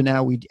beyond that, and so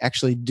now we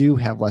actually do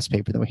have less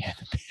paper than we had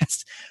in the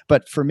past.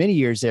 But for many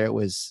years there, it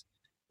was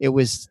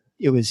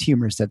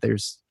humorous that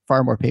there's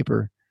far more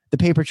paper. The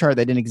paper chart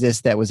that didn't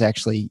exist that was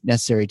actually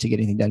necessary to get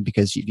anything done,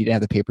 because you didn't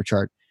have the paper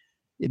chart.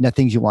 The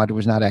things you wanted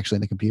was not actually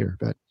in the computer.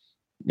 But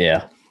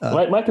yeah,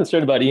 my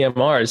concern about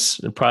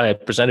EMRs, and probably I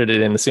presented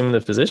it in Assuming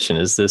the Physician,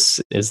 is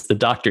the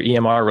doctor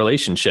EMR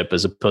relationship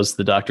as opposed to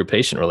the doctor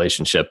patient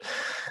relationship,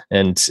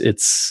 and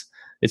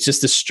it's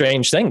just a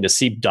strange thing to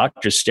see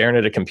doctors staring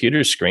at a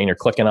computer screen or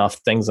clicking off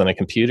things on a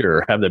computer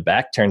or have their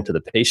back turned to the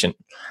patient.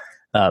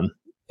 And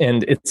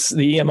it's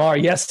the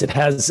EMR. Yes, it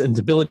has an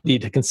ability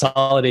to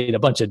consolidate a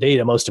bunch of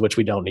data, most of which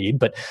we don't need,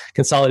 but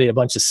consolidate a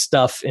bunch of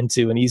stuff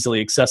into an easily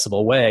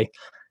accessible way.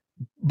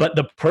 But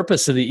the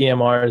purpose of the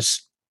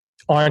EMRs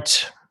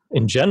aren't,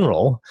 in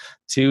general,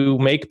 to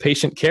make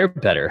patient care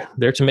better.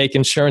 They're to make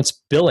insurance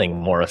billing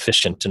more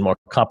efficient and more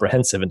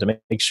comprehensive, and to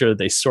make sure that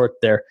they sort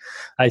their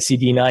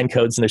ICD-9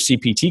 codes and their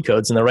CPT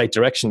codes in the right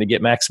direction to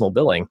get maximal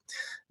billing.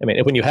 I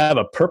mean, when you have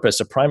a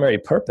primary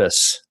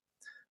purpose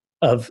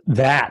of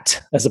that,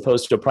 as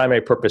opposed to a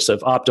primary purpose of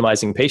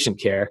optimizing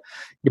patient care,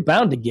 you're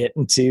bound to get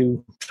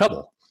into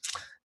trouble.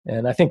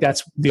 And I think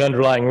that's the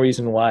underlying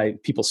reason why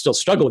people still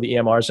struggle with the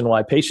EMRs and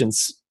why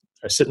patients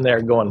are sitting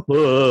there going,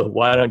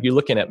 why aren't you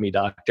looking at me,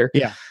 doctor?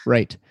 Yeah,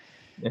 right.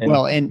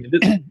 Well, and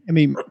I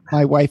mean,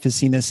 my wife has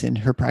seen this in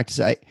her practice.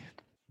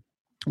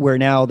 Where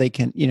now they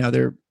can,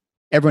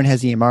 everyone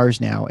has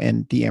EMRs now,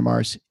 and the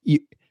EMRs,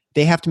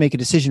 they have to make a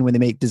decision when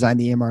they design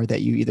the EMR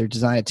that you either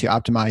design it to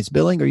optimize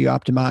billing or you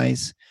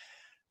optimize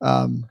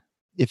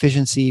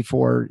efficiency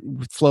for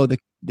flow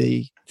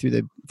through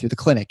the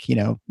clinic.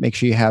 Make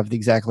sure you have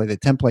exactly the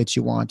templates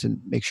you want, and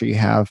make sure you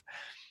have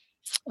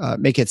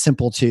make it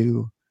simple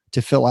to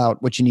fill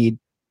out what you need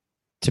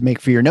to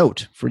make for your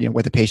note for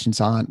what the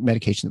patient's on,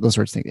 medication, those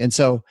sorts of things. And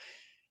so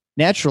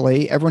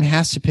naturally, everyone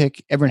has to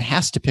pick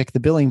the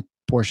billing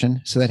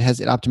portion so that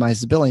it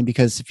optimizes the billing,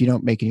 because if you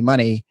don't make any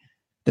money,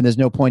 then there's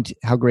no point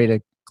how great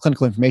a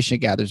clinical information it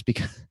gathers,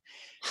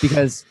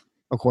 because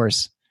of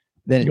course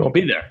then you won't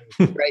be there.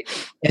 Right.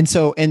 And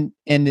so and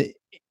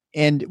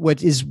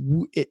what is,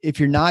 if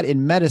you're not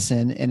in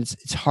medicine, and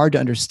it's hard to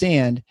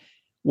understand,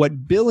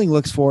 what billing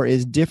looks for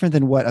is different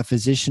than what a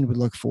physician would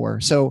look for.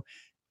 So,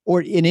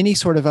 or in any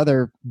sort of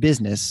other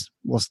business,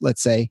 well,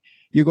 let's say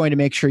you're going to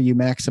make sure you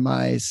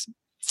maximize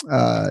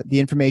the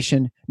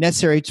information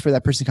necessary for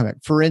that person to come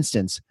back. For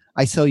instance,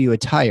 I sell you a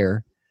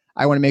tire.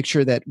 I want to make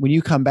sure that when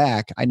you come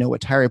back, I know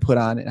what tire I put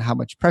on and how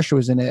much pressure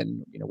was in it,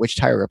 and which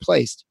tire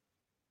replaced.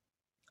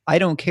 I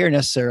don't care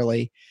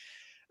necessarily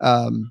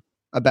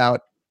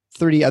about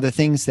 30 other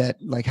things, that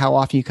like how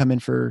often you come in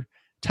for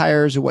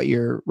tires, or what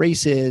your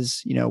race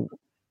is,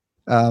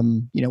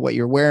 what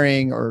you're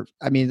wearing, or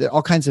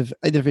all kinds of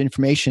other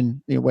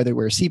information, whether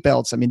we're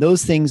seatbelts.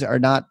 Those things are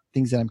not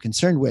things that I'm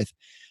concerned with.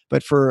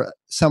 But for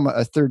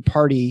a third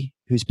party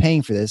who's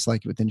paying for this,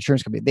 like with the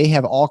insurance company, they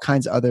have all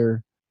kinds of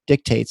other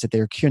dictates that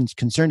they're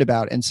concerned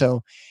about. And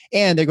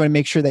they're going to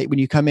make sure that when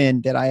you come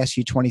in, that I ask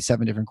you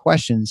 27 different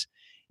questions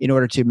in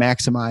order to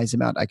maximize the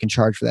amount I can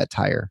charge for that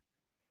tire.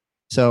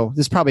 So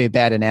this is probably a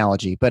bad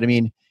analogy, but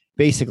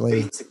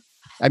basically,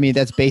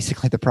 that's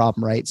basically the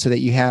problem, right? So that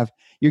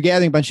you're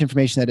gathering a bunch of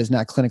information that is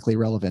not clinically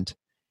relevant,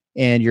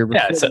 and you're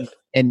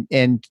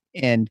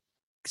and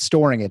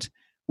storing it,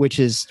 which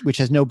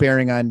has no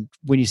bearing on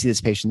when you see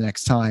this patient the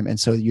next time. And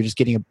so you're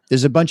just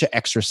there's a bunch of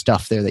extra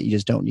stuff there that you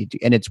just don't need to,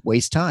 and it's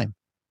waste time.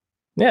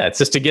 Yeah, it's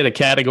just to get a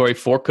category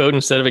 4 code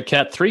instead of a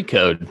cat 3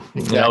 code.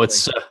 Exactly.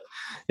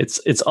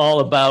 It's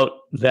all about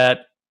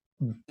that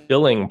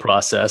billing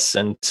process,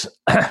 and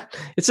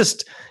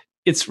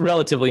it's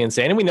relatively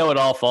insane. And we know it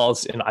all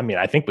falls in,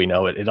 I think we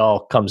know it. It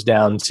all comes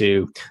down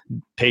to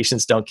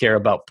patients don't care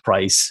about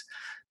price.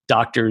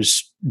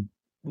 Doctors,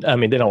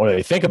 they don't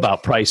really think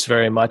about price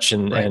very much.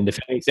 And, right. And if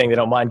anything, they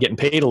don't mind getting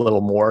paid a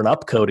little more and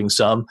upcoding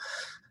some.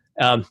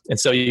 And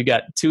so you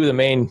got two of the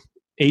main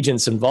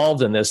agents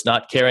involved in this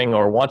not caring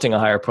or wanting a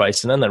higher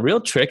price. And then the real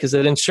trick is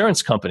that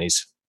insurance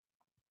companies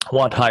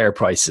want higher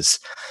prices.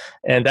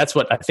 And that's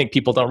what I think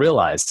people don't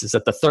realize, is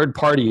that the third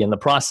party in the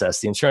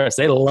process, the insurance,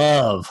 they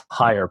love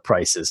higher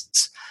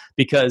prices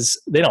because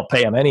they don't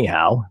pay them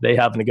anyhow. They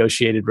have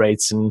negotiated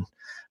rates and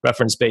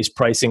reference-based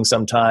pricing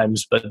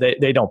sometimes, but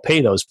they don't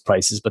pay those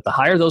prices. But the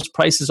higher those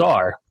prices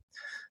are,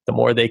 the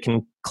more they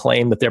can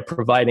claim that they're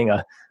providing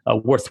a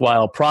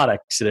worthwhile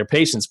product to their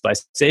patients by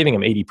saving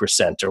them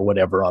 80% or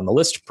whatever on the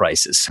list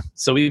prices.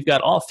 So we've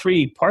got all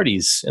three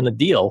parties in the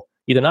deal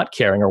either not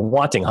caring or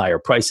wanting higher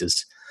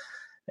prices.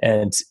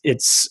 And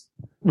it's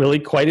really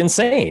quite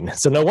insane.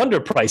 So no wonder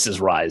prices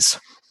rise.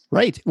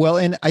 Right. Well,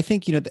 and I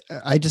think,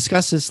 I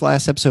discussed this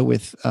last episode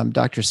with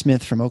Dr.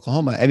 Smith from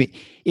Oklahoma.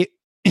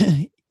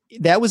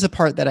 That was a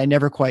part that I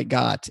never quite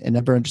got and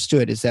never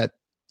understood, is that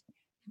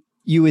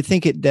you would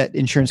think that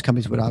insurance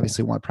companies would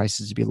obviously want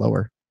prices to be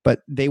lower,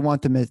 but they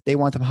want them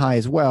high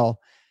as well,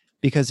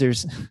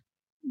 because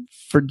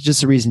for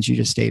just the reasons you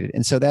just stated.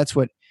 And so that's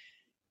what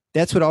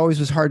always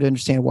was hard to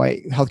understand,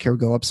 why healthcare would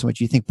go up so much.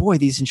 You think, boy,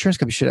 these insurance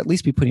companies should at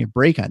least be putting a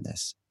brake on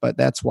this, but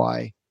that's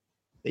why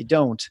they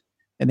don't,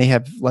 and they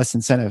have less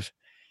incentive.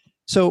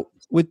 So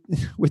with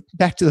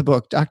back to the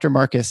book, Dr.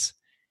 Marcus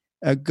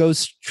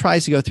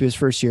tries to go through his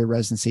first year of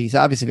residency. He's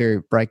obviously a very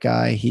bright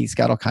guy. He's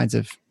got all kinds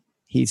of,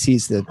 he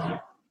sees the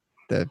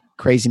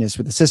craziness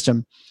with the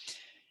system.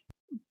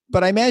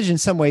 But I imagine in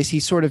some ways he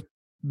sort of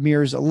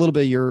mirrors a little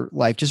bit of your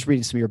life, just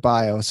reading some of your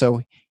bio.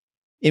 So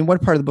in one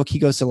part of the book, he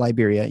goes to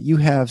Liberia. You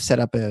have set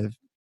up a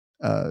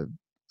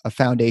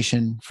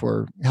foundation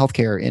for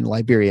healthcare in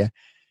Liberia.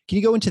 Can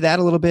you go into that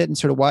a little bit and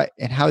sort of why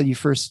and how you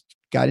first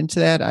got into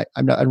that? I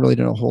really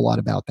don't know a whole lot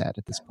about that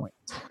at this point.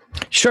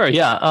 Sure.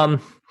 Yeah.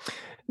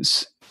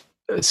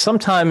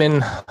 Sometime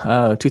in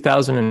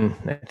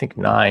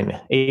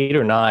 2008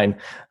 or 9,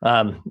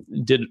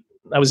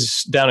 I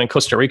was down in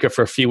Costa Rica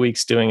for a few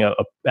weeks doing a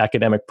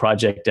academic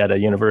project at a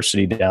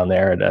university down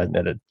there at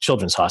a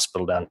children's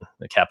hospital down in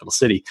the capital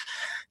city.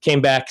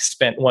 Came back,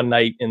 spent one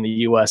night in the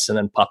U.S. and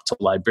then popped to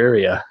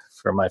Liberia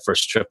for my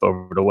first trip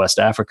over to West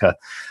Africa.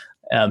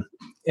 And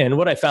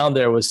what I found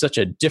there was such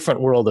a different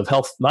world of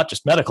health, not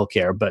just medical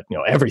care, but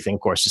everything,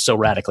 of course, is so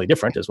radically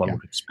different as one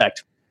would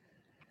expect.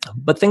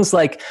 But things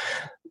like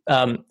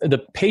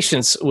the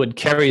patients would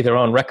carry their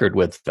own record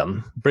with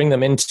them, bring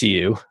them into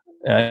you,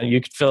 You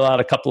could fill out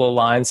a couple of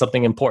lines,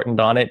 something important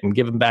on it, and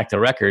give them back the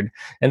record,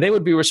 and they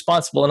would be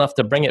responsible enough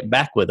to bring it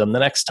back with them the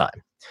next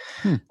time,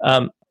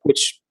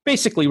 which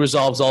basically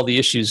resolves all the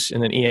issues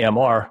in an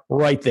EMR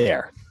right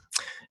there.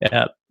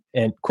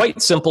 And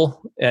quite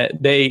simple.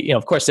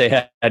 Of course, they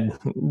had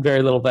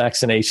very little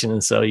vaccination,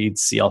 and so you'd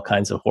see all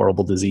kinds of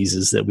horrible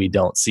diseases that we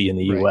don't see in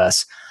the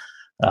U.S.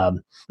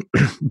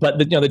 But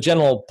the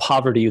general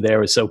poverty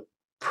there is so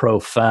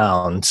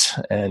profound,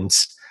 and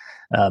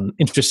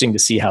interesting to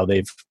see how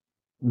they've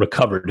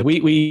recovered.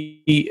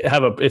 We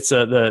have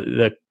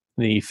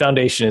the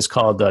foundation is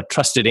called the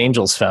Trusted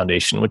Angels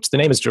Foundation, which the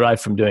name is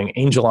derived from doing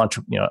angel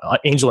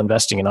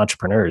investing in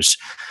entrepreneurs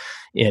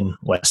in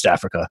West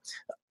Africa.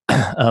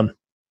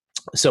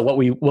 So what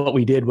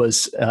we did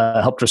was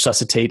helped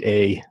resuscitate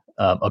a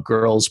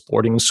girls'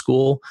 boarding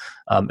school,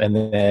 and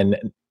then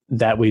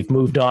that we've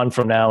moved on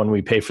from now, and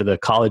we pay for the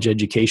college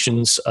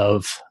educations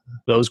of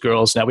those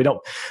girls. Now we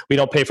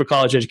don't pay for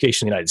college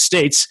education in the United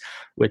States,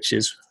 which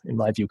is, in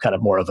my view, kind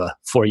of more of a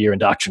 4-year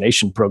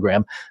indoctrination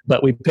program.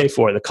 But we pay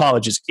for the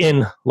colleges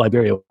in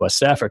Liberia,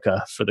 West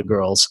Africa, for the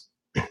girls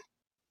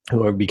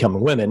who are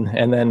becoming women,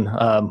 and then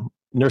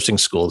nursing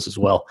schools as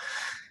well.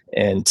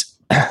 And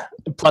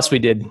plus, we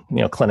did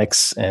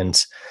clinics,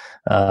 and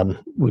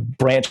we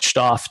branched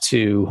off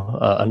to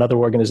another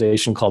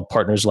organization called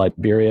Partners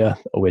Liberia,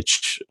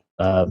 which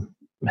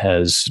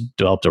has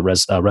developed a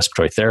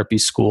respiratory therapy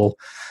school.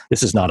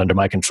 This is not under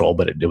my control,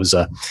 but it was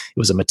a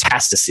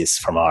metastasis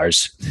from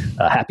ours,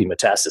 happy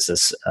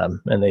metastasis,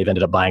 and they've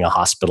ended up buying a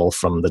hospital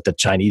from that the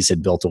Chinese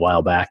had built a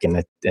while back,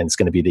 and it's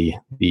going to be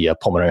the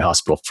pulmonary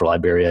hospital for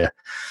Liberia.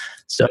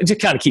 So it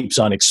kind of keeps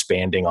on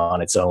expanding on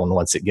its own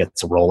once it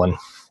gets rolling.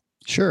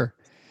 Sure.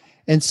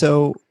 And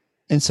so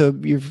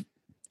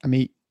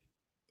when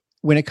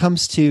it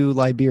comes to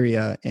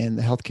Liberia and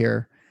the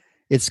healthcare,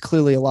 it's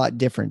clearly a lot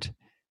different.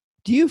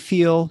 Do you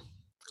feel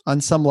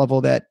on some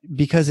level that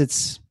because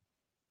it's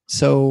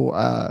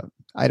so,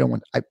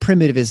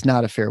 primitive is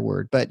not a fair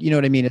word, but you know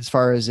what I mean? As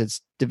far as its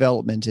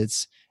development,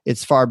 it's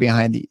far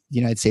behind the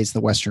United States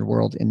and the Western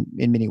world in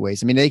many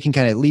ways. I mean, they can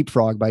kind of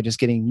leapfrog by just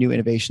getting new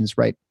innovations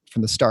right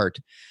from the start.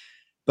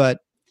 But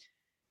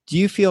do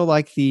you feel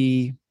like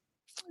the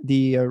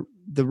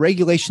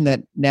regulation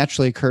that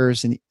naturally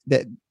occurs and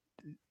that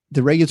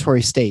the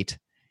regulatory state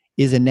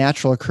is a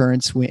natural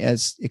occurrence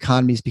as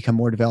economies become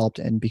more developed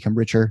and become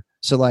richer?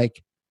 So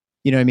like,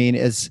 you know what I mean,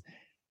 is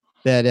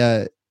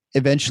that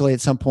eventually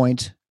at some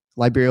point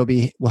Liberia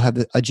will have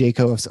a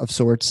JCO of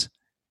sorts.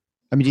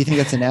 I mean, do you think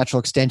that's a natural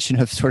extension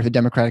of sort of a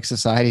democratic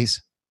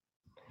societies?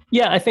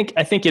 Yeah, I think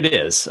it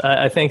is.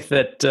 I think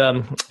that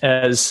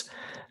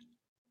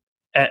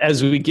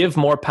as we give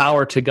more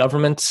power to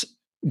government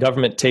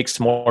takes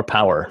more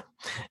power.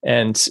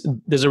 And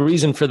there's a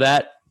reason for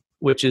that,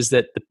 which is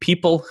that the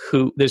people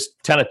there's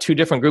kind of two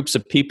different groups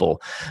of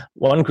people.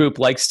 One group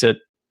likes to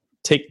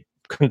take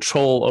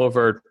control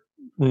over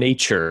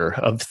nature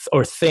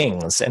or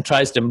things and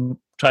tries to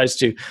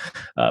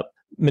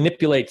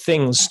manipulate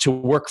things to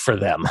work for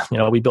them.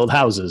 We build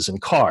houses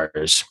and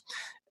cars.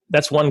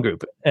 That's one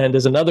group. And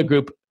there's another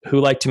group who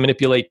like to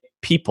manipulate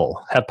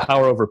people, have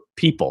power over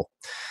people.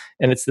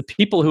 And it's the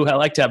people who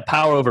like to have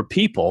power over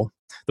people.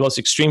 The most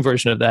extreme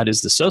version of that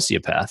is the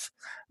sociopath.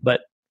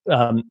 But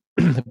the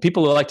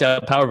people who like to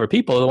have power over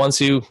people are the ones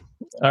who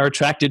are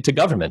attracted to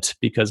government,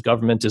 because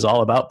government is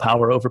all about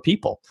power over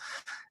people.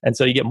 And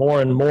so you get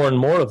more and more and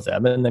more of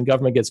them, and then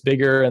government gets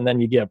bigger, and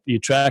then you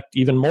attract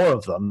even more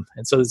of them.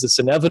 And so there's this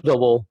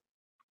inevitable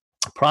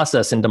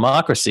process in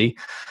democracy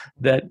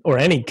or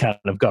any kind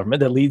of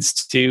government that leads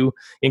to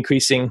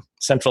increasing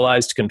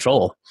centralized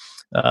control.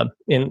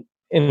 In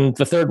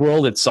the third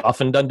world, it's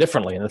often done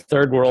differently. In the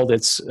third world,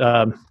 it's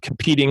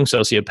competing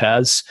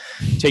sociopaths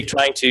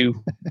trying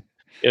to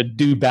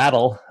do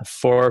battle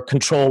for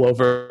control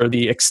over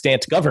the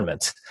extant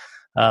government.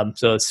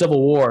 So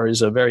civil war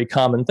is a very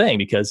common thing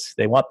because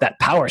they want that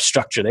power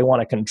structure. They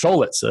want to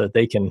control it so that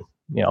they can,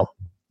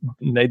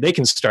 they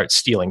can start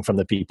stealing from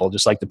the people,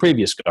 just like the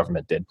previous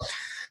government did.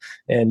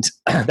 And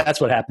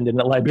that's what happened in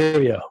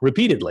Liberia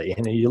repeatedly.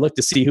 And you look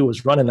to see who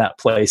was running that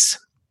place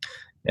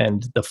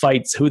and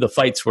who the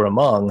fights were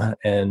among,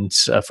 and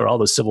for all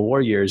those Civil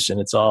War years. And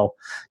it's all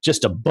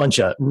just a bunch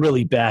of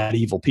really bad,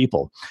 evil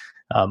people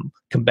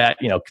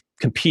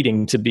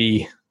competing to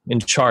be in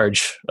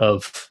charge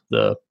of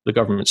the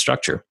government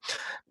structure.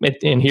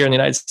 And here in the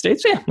United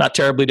States, not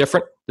terribly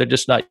different. They're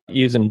just not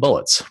using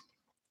bullets.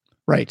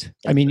 Right.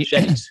 I mean,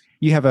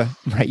 you have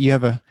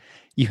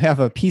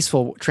a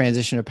peaceful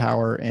transition of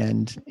power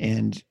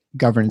and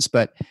governance,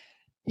 but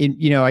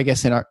I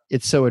guess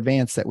it's so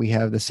advanced that we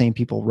have the same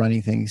people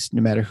running things,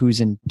 no matter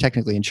who's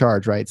technically in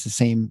charge, right? It's the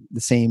same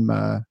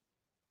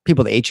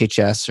people, the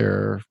HHS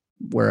or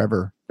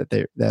wherever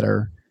that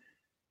are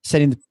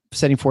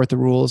setting forth the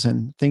rules,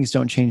 and things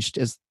don't change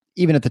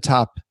even at the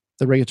top.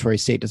 The regulatory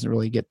state doesn't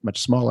really get much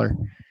smaller.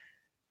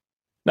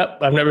 No,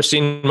 I've never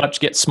seen much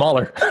get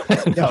smaller.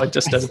 No, it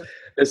just doesn't.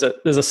 There's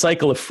a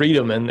cycle of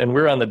freedom, and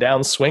we're on the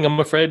downswing, I'm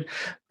afraid.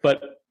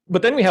 But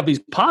but then we have these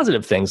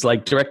positive things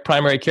like direct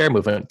primary care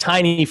movement,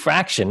 tiny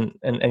fraction.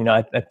 And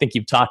I think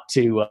you've talked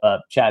to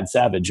Chad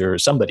Savage or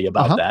somebody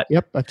about that.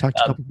 Yep. I've talked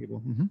to a couple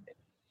people. Mm-hmm.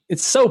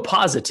 It's so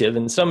positive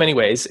in so many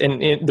ways.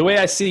 And the way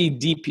I see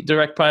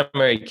direct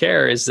primary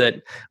care is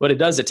that what it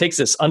does, it takes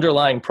this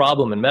underlying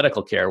problem in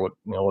medical care, what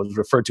was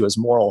referred to as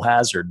moral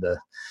hazard, the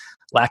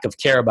lack of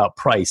care about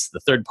price, the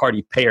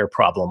third-party payer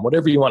problem,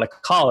 whatever you want to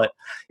call it.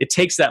 It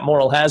takes that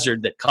moral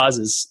hazard that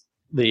causes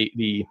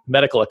the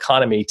medical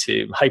economy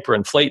to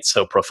hyperinflate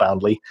so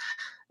profoundly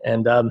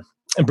and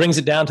brings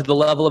it down to the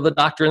level of the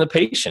doctor and the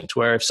patient,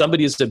 where if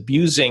somebody is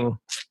abusing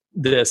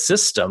the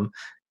system,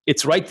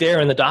 it's right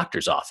there in the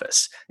doctor's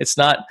office. It's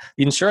not,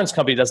 the insurance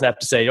company doesn't have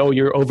to say, oh,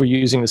 you're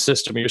overusing the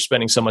system or you're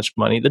spending so much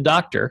money. The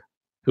doctor,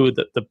 who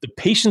the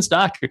patient's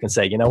doctor, can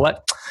say, you know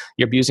what,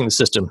 you're abusing the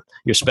system.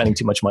 You're spending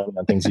too much money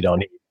on things you don't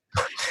need.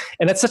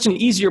 And that's such an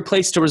easier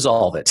place to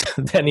resolve it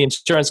than the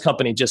insurance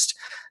company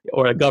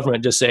or a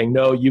government just saying,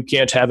 no, you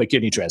can't have a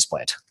kidney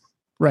transplant.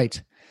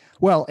 Right.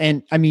 Well,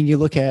 and I mean, you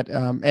look at,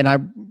 and I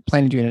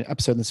plan to do an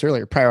episode on this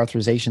earlier, prior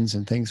authorizations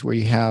and things where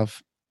you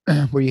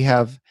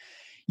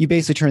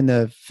basically turn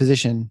the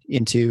physician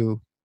into,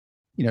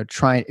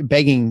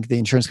 begging the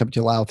insurance company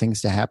to allow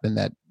things to happen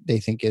that they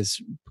think is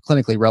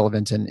clinically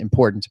relevant and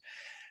important.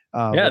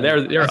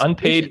 They're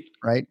unpaid,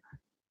 right?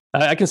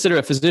 I consider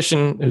a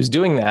physician who's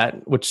doing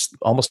that, which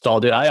almost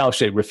all do. I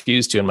actually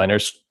refused to, and my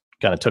nurse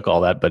kind of took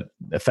all that, but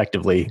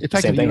effectively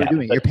same thing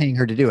happened. You're paying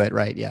her to do it,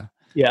 right? Yeah.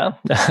 Yeah.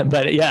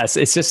 But yes,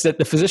 it's just that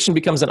the physician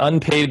becomes an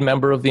unpaid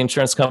member of the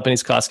insurance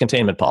company's cost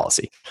containment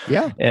policy.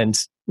 Yeah. And,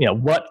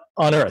 what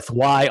on earth?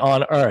 Why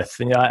on earth?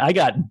 And, I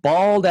got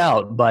bawled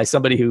out by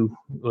somebody who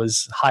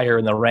was higher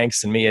in the ranks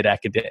than me at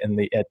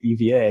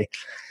EVA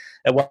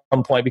at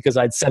one point because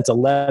I'd sent a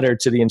letter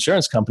to the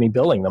insurance company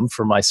billing them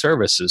for my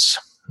services.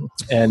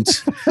 And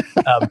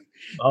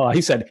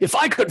he said, if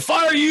I could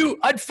fire you,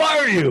 I'd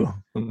fire you.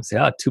 And I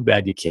said, too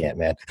bad you can't,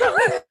 man.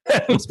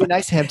 It's been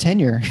nice to have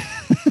tenure.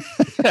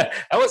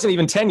 I wasn't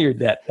even tenured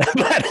then.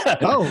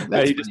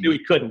 But, he just knew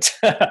he couldn't.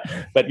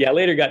 But yeah,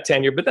 later got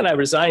tenure. But then I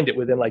resigned it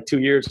within like 2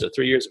 years or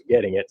 3 years of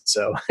getting it.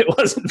 So it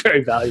wasn't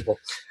very valuable.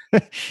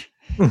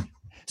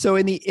 So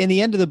in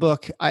the end of the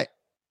book, I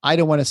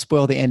don't want to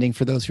spoil the ending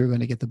for those who are going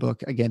to get the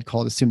book, again,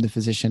 called Assume the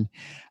Physician.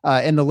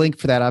 And the link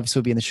for that obviously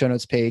will be in the show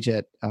notes page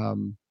at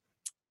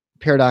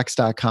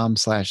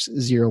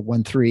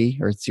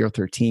paradox.com/013 or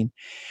 013.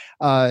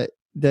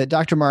 The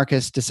Dr.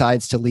 Marcus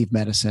decides to leave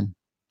medicine,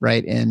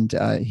 right? And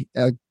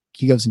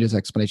he goes into his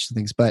explanation of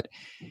things, but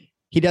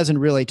he doesn't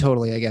really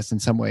totally, I guess, in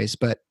some ways.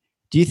 But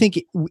do you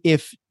think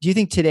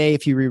today,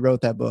 if you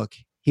rewrote that book,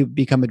 he would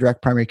become a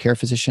direct primary care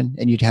physician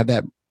and you'd have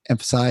that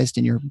emphasized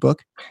in your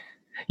book?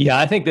 Yeah,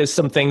 I think there's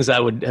some things I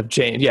would have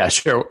changed. Yeah,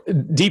 sure.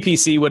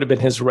 DPC would have been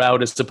his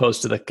route as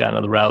opposed to the kind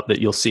of the route that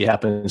you'll see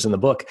happens in the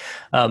book.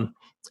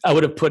 I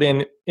would have put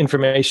in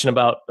information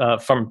about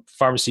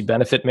pharmacy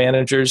benefit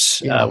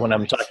managers when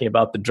I'm talking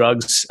about the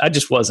drugs. I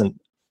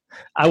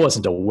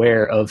wasn't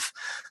aware of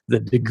the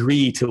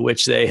degree to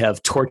which they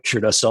have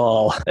tortured us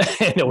all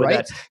with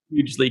that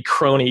hugely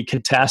crony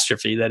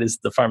catastrophe that is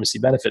the pharmacy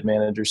benefit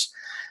managers.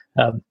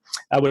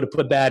 I would have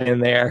put that in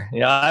there.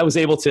 I was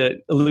able to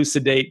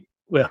elucidate,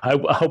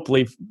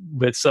 hopefully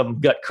with some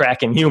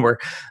gut-cracking humor,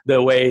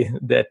 the way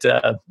that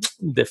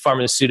the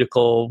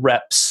pharmaceutical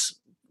reps,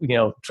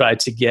 tried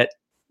to get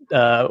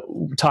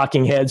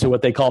talking heads, or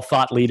what they call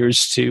thought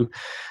leaders, to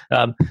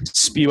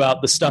spew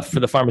out the stuff for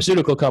the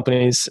pharmaceutical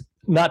companies,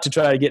 not to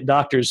try to get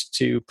doctors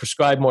to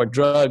prescribe more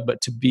drug,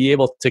 but to be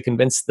able to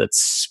convince the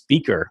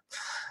speaker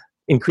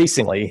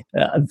increasingly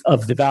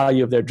of the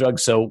value of their drug.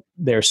 So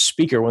their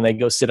speaker, when they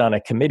go sit on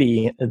a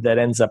committee that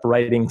ends up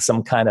writing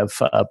some kind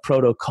of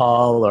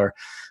protocol or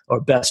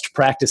best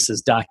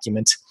practices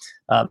document,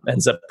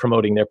 ends up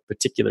promoting their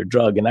particular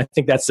drug. And I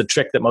think that's the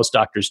trick that most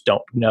doctors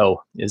don't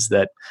know, is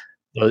that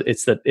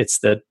it's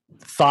the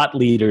thought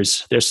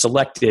leaders. They're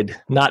selected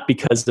not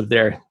because of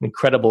their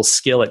incredible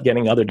skill at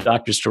getting other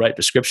doctors to write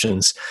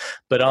prescriptions,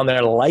 but on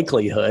their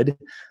likelihood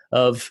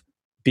of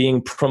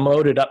being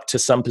promoted up to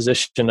some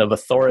position of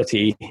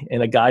authority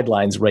in a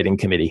guidelines writing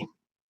committee.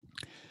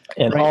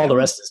 And all the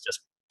rest is just,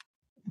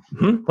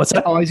 what's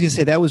that? Oh, I was going to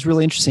say that was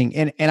really interesting.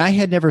 And I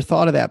had never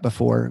thought of that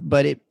before,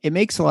 but it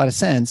makes a lot of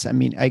sense. I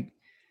mean,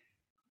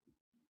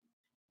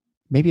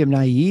 maybe I'm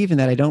naive in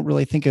that I don't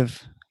really think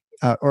of,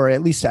 or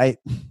at least I'm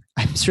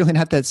certainly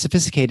not that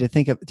sophisticated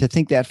to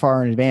think that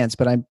far in advance,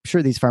 but I'm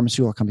sure these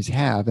pharmaceutical companies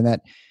have, and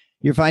that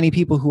you're finding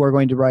people who are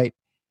going to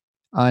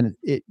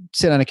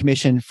sit on a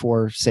commission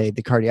for, say,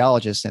 the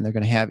cardiologist, and they're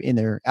going to have in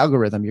their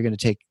algorithm, you're going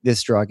to take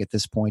this drug at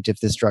this point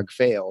if this drug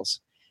fails.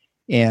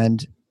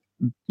 And,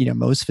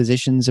 most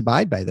physicians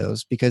abide by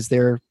those because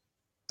they're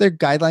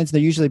guidelines.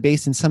 They're usually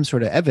based in some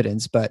sort of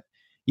evidence, but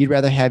you'd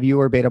rather have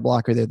your beta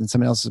blocker there than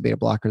someone else's beta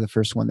blocker, the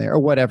first one there, or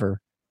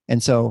whatever.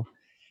 And so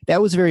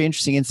that was a very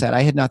interesting insight.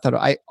 I had not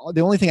thought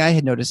the only thing I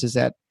had noticed is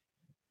that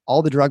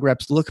all the drug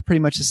reps look pretty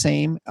much the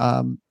same.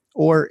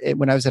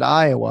 When I was at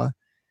Iowa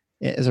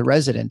as a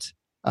resident,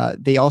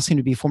 they all seem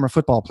to be former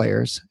football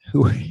players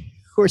who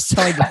are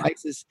selling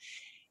devices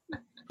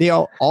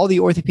all the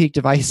orthopedic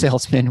device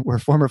salesmen were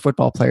former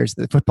football players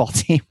of the football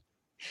team.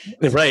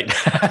 Right.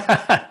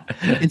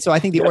 And so I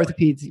think the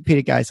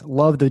orthopedic guys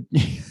love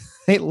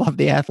they love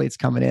the athletes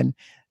coming in,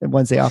 the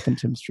ones they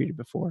oftentimes treated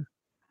before.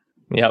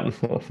 Yeah,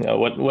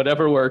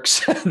 whatever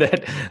works.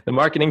 That the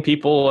marketing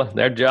people,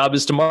 their job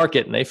is to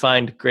market, and they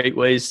find great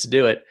ways to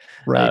do it.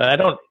 Right. I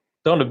don't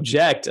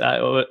object.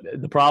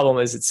 The problem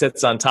is it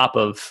sits on top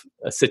of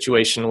a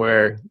situation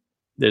where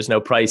there's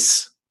no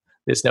price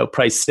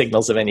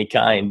signals of any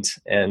kind,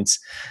 and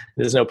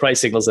there's no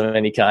price signals of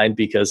any kind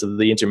because of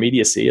the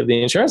intermediacy of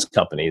the insurance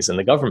companies and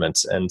the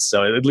government, and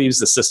so it leaves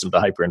the system to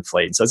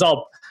hyperinflate. So it's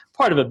all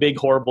part of a big,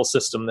 horrible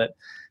system that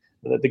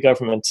the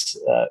government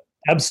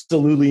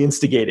absolutely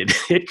instigated.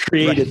 It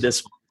created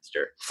this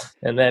monster,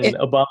 and then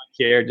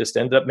Obamacare just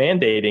ended up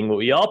mandating what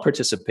we all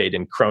participate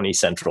in, crony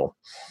central.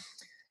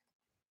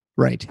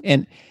 Right,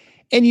 and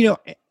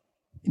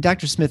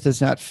Dr. Smith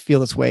does not feel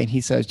this way, and he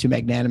says too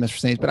magnanimous for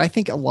things. But I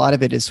think a lot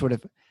of it is sort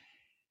of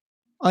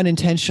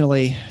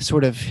unintentionally.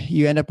 Sort of,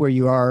 you end up where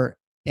you are,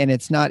 and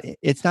it's not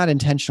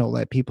intentional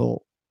that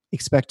people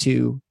expect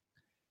to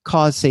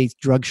cause, say,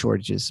 drug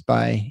shortages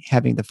by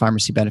having the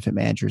pharmacy benefit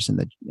managers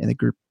and the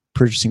group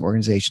purchasing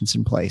organizations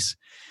in place.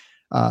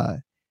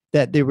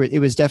 It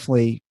was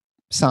definitely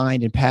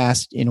signed and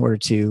passed in order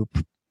to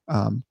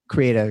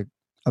create a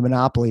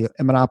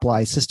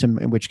monopolized system,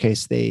 in which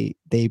case they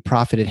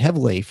profited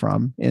heavily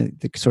from in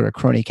the sort of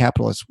crony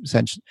capitalist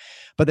essentially,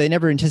 but they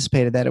never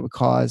anticipated that it would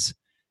cause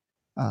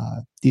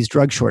these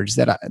drug shortages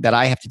that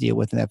I have to deal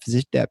with and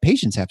that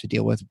patients have to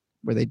deal with,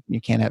 where they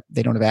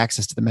don't have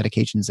access to the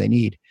medications they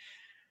need.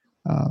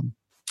 Go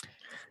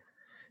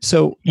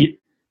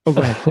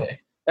ahead.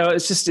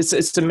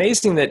 It's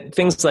amazing that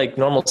things like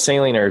normal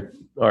saline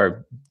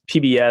or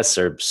PBS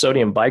or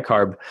sodium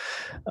bicarb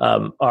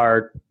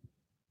are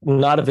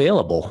not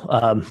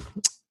available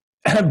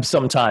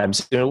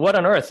sometimes. What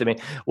on earth? I mean,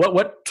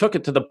 what took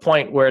it to the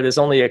point where there's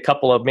only a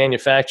couple of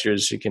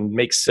manufacturers who can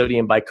make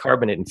sodium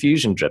bicarbonate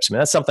infusion drips? I mean,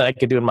 that's something I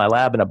could do in my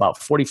lab in about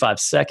 45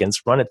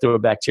 seconds, run it through a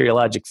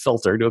bacteriologic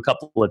filter, do a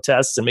couple of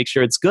tests, and make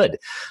sure it's good.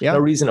 Yeah. No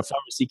reason a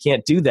pharmacy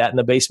can't do that in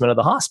the basement of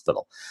the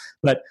hospital.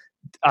 But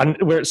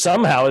where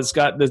somehow it's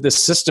got the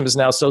system is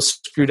now so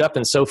screwed up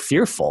and so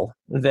fearful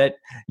that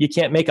you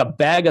can't make a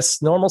bag of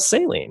normal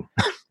saline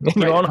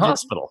in your own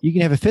hospital. You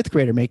can have a fifth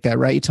grader make that,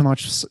 right? You tell how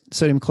much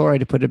sodium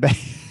chloride to put it back.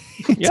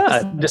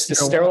 just to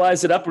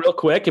sterilize it up real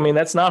quick. I mean,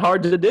 that's not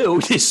hard to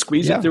do. You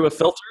squeeze it through a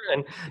filter,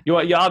 and you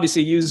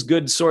obviously use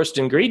good sourced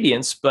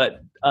ingredients, but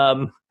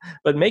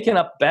making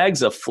up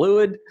bags of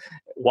fluid.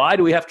 Why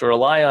do we have to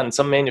rely on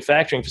some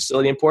manufacturing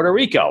facility in Puerto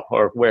Rico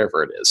or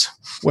wherever it is?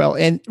 Well,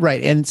 and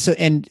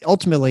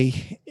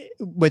ultimately,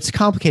 what's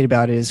complicated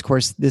about it is, of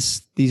course,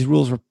 these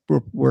rules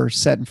were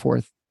set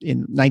forth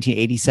in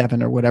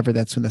 1987 or whatever.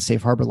 That's when the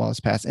safe harbor law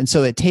was passed, and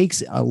so it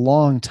takes a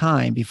long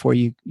time before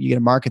you get a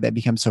market that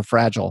becomes so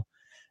fragile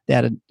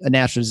that a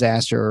natural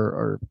disaster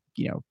or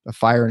a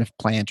fire in a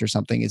plant or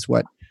something is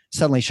what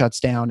suddenly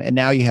shuts down, and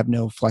now you have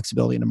no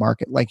flexibility in the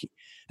market. Like,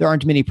 there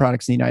aren't many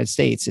products in the United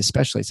States,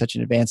 especially such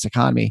an advanced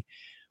economy,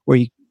 where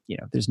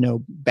there's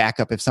no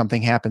backup if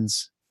something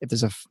happens. If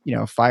there's a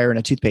fire in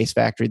a toothpaste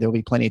factory, there'll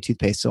be plenty of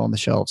toothpaste still on the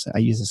shelves. I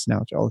use this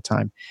analogy all the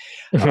time.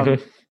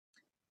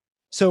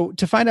 So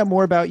to find out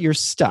more about your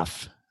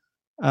stuff,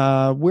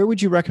 where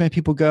would you recommend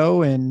people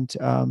go, and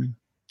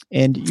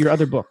your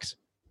other books?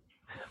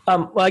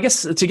 Well, I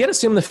guess to get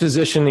Assume the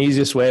Physician, the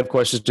easiest way, of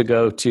course, is to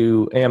go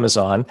to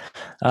Amazon.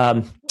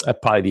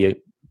 Probably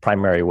the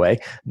primary way.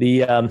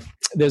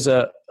 There's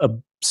a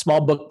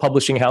small book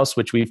publishing house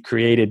which we've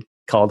created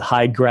called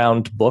High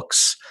Ground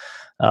Books,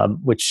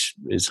 which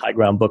is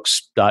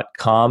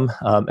highgroundbooks.com,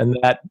 and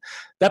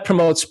that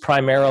promotes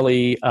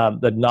primarily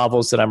the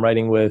novels that I'm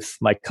writing with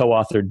my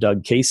co-author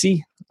Doug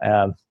Casey.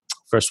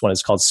 First one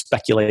is called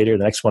Speculator.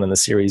 The next one in the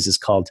series is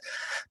called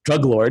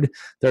Drug Lord.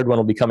 Third one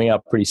will be coming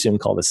out pretty soon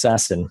called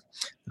Assassin.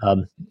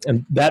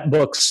 And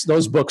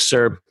those books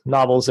are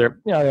novels. They're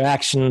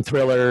action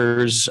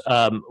thrillers,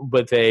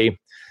 but they're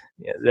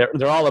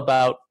all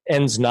about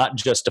ends not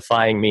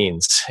justifying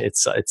means.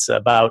 It's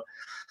about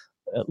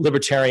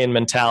libertarian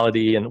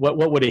mentality and what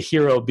would a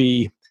hero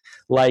be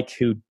like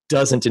who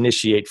doesn't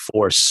initiate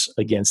force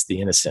against the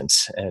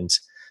innocent, and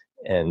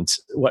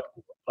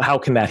how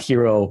can that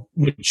hero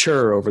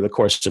mature over the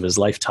course of his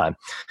lifetime?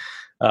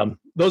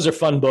 Those are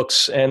fun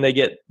books, and they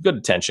get good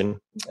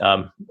attention,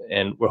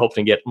 and we're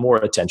hoping to get more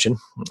attention.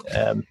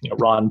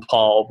 Ron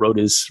Paul wrote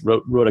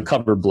a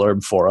cover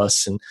blurb for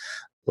us, and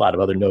a lot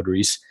of other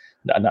notables.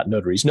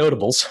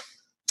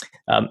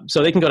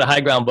 So they can go to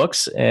High Ground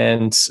Books,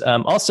 and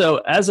also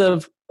as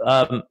of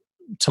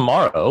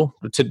tomorrow,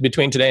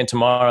 between today and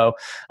tomorrow,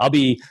 I'll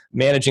be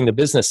managing the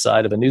business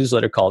side of a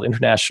newsletter called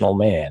International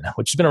Man,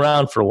 which has been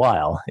around for a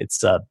while. It's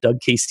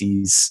Doug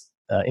Casey's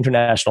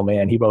International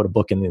Man. He wrote a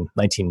book in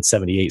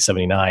 1978,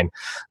 79.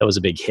 That was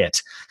a big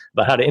hit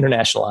about how to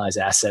internationalize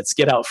assets,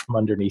 get out from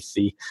underneath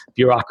the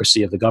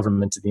bureaucracy of the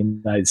government of the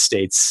United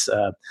States,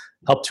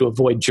 help to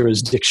avoid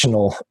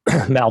jurisdictional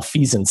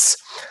malfeasance.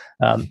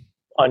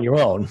 on your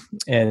own.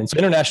 And so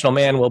International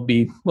Man, we'll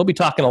be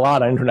talking a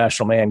lot on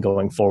International Man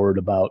going forward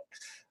about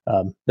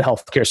the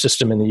healthcare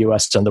system in the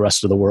U.S. and the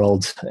rest of the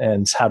world,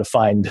 and how to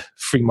find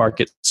free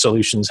market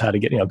solutions, how to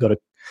get, go to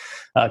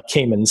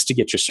Caymans to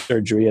get your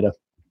surgery at a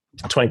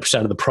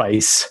 20% of the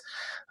price,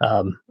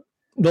 and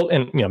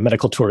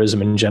medical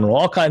tourism in general,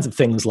 all kinds of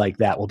things like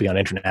that will be on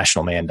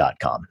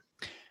internationalman.com.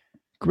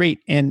 Great.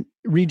 And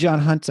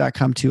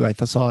readjohnhunt.com too, I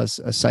saw as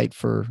a site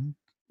for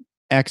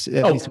at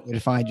least a way to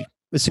find you.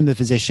 Assume the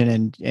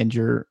Physician and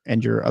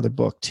your other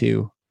book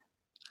too.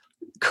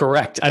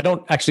 Correct. I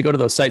don't actually go to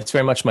those sites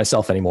very much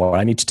myself anymore.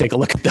 I need to take a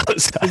look at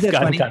those. Isn't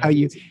that funny how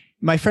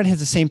my friend has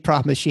the same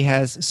problem as she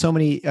has so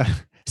many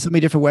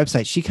different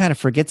websites. She kind of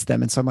forgets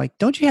them. And so I'm like,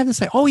 don't you have this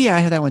site? Oh yeah, I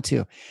have that one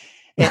too.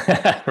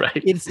 Right.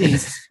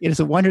 It's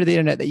a wonder of the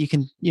internet that you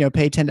can,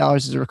 pay $10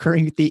 as a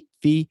recurring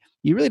fee.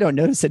 You really don't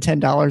notice the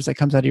 $10 that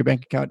comes out of your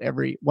bank account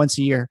once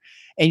a year,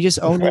 and you just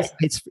own those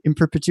sites in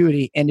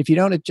perpetuity. And if you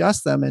don't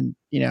adjust them, and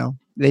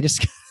they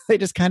just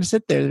kind of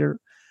sit there, they're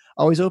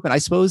always open. I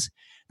suppose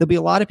there'll be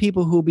a lot of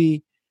people who'll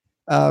be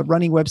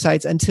running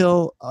websites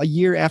until a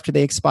year after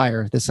they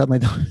expire. They suddenly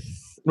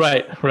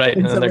right,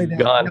 and then they're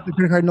gone. The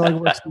credit card no longer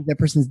works. That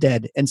person's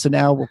dead, and so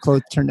now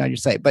we'll turn down your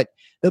site. But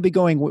they'll be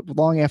going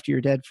long after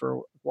you're dead for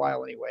a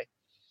while anyway.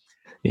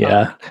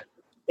 Yeah.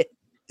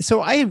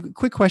 So I have a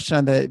quick question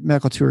on the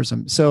medical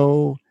tourism.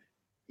 So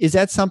is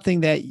that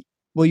something that,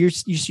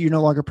 you're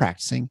no longer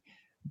practicing,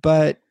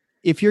 but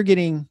if you're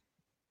getting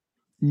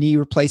knee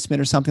replacement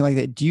or something like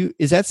that,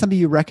 is that something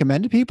you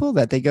recommend to people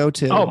that they go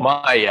to? Oh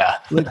my, yeah.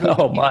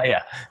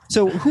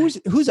 So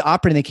who's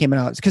operating the Cayman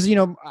Islands? Because,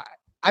 I'm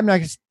not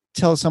going to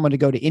tell someone to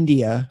go to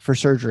India for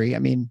surgery. I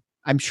mean,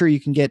 I'm sure you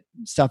can get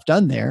stuff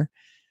done there,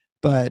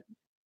 but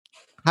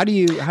how do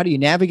you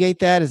navigate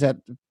that? Is that,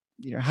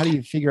 how do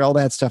you figure all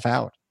that stuff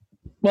out?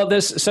 Well,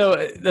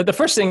 the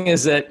first thing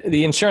is that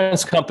the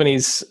insurance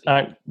companies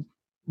aren't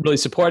really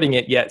supporting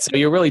it yet. So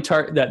you're really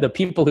that the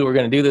people who are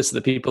going to do this are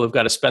the people who've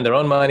got to spend their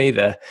own money,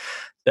 the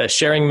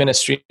sharing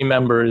ministry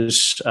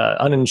members,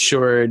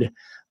 uninsured,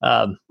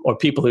 or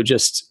people who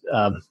just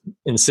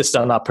insist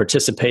on not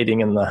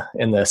participating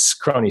in this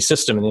crony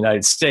system in the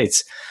United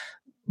States.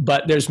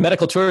 But there's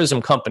medical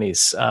tourism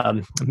companies.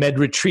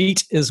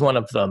 MedRetreat is one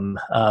of them.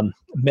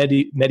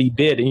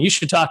 MediBid, and you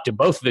should talk to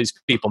both of these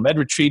people.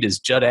 MedRetreat is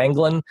Judd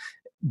Anglin,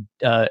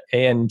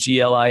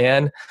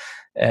 Anglin,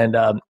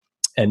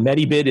 and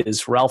MediBid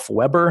is Ralph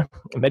Weber.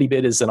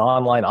 MediBid is an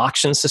online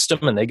auction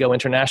system, and they go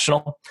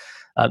international.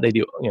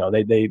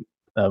 MediBid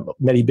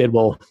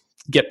will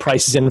get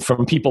prices in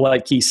from people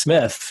like Keith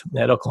Smith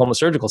at Oklahoma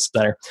Surgical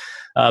Center,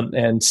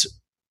 and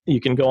you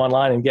can go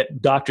online and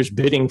get doctors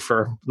bidding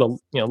for the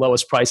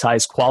lowest price,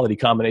 highest quality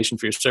combination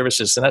for your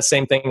services. And that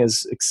same thing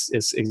is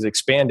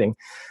expanding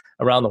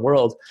around the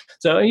world.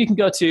 So you can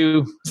go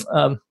to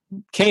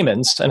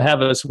Caymans and have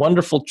this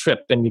wonderful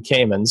trip in the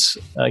Caymans,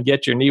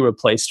 get your knee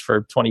replaced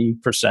for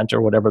 20%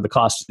 or whatever the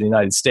cost of the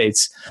United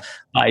States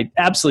by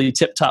absolutely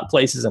tip-top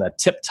places in a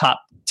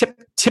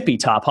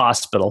tippy-top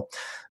hospital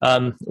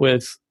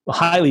with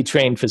highly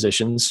trained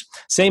physicians.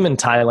 Same in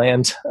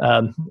Thailand.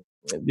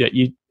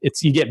 You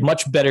get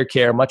much better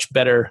care, much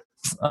better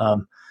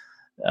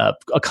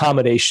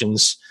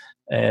accommodations,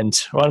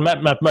 and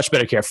not much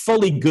better care,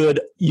 fully good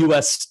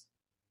U.S.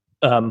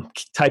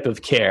 Type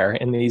of care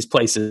in these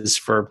places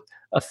for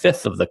a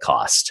fifth of the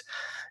cost,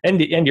 and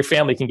your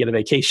family can get a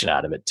vacation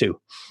out of it too.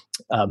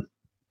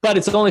 But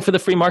it's only for the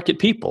free market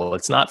people.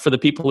 It's not for the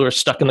people who are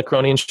stuck in the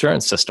crony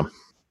insurance system.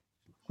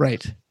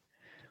 Right.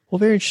 Well,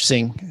 very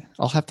interesting.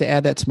 I'll have to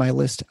add that to my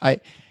list.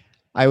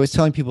 I was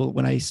telling people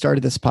when I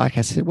started this podcast,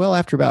 I said, well,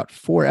 after about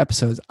 4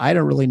 episodes, I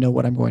don't really know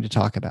what I'm going to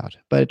talk about.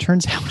 But it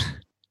turns out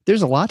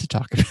there's a lot to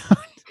talk about.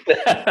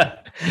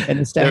 And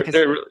the stack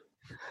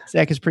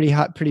is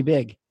pretty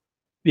big.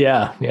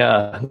 Yeah.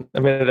 I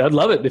mean, I'd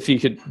love it if you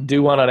could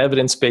do one on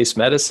evidence-based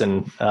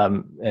medicine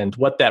and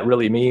what that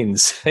really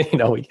means.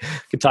 We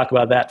could talk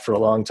about that for a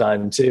long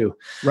time too.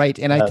 Right.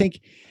 And I think,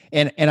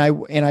 and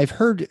I've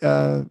heard,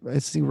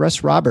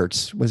 Russ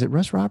Roberts. Was it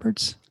Russ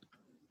Roberts?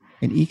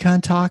 An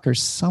Econ Talk, or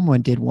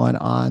someone did one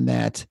on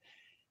that.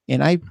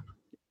 And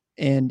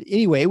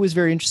anyway, it was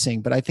very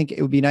interesting, but I think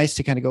it would be nice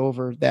to kind of go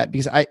over that,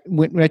 because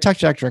when I talked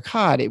to Dr.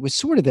 Akkad, it was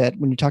sort of that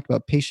when you talked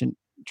about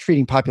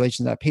treating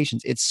populations, not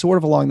patients, it's sort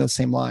of along those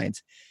same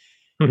lines.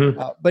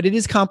 Mm-hmm. But it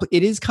is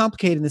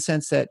complicated in the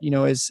sense that,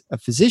 as a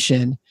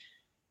physician,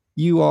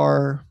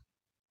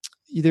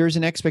 there's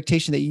an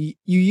expectation that you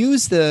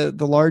use the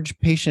large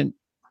patient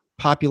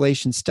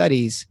population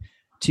studies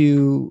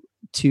to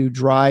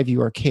drive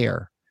your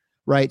care.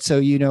 Right. So,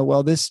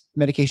 this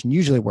medication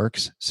usually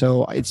works.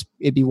 So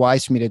it'd be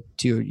wise for me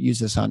to use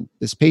this on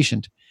this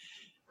patient.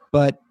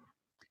 But,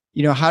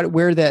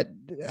 where that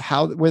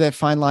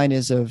fine line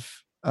is of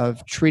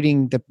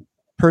treating the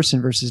person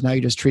versus now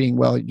you're just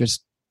treating,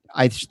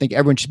 I think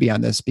everyone should be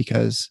on this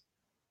because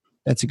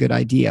that's a good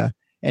idea,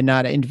 and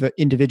not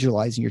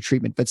individualizing your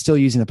treatment, but still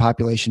using the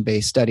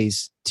population-based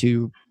studies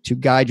to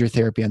guide your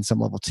therapy on some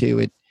level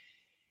too.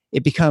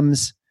 It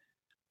becomes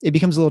it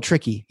becomes a little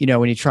tricky,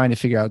 when you're trying to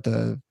figure out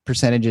the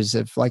percentages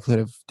of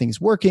likelihood of things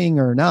working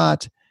or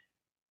not.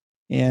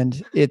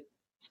 And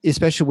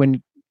especially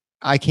when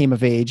I came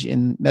of age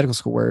in medical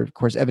school, where of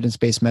course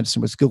evidence-based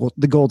medicine was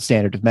the gold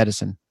standard of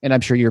medicine. And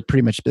I'm sure you're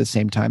pretty much at the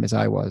same time as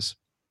I was.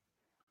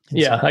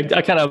 Yeah,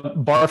 I kind of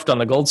barfed on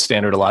the gold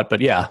standard a lot, but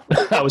yeah,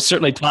 I was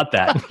certainly taught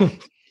that.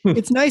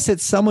 It's nice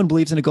that someone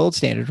believes in a gold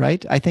standard,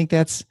 right? I think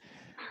that's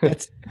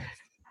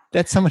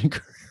someone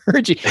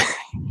encouraging.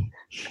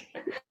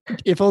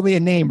 If only a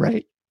name,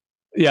 right?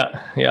 Yeah.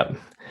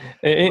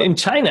 In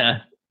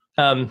China,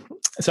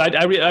 so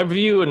I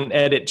review and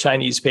edit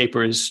Chinese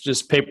papers,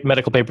 just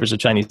medical papers of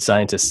Chinese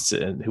scientists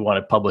who want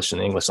to publish in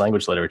the English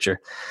language literature.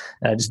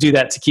 I just do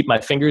that to keep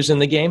my fingers in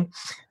the game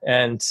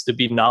and to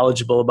be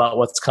knowledgeable about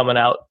what's coming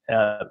out,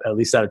 at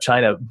least out of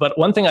China. But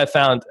one thing I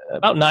found,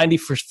 about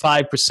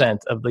 95%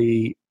 of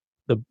the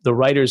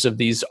writers of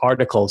these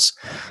articles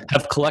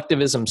have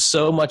collectivism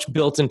so much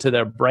built into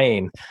their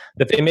brain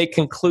that they make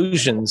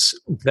conclusions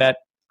that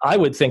I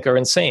would think are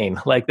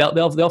insane. Like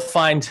they'll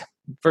find,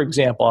 for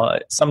example,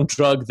 some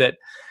drug that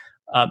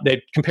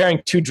they're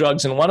comparing two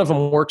drugs, and one of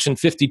them works in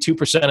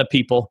 52% of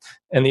people,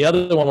 and the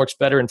other one works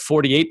better in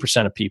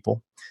 48% of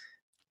people.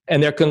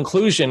 And their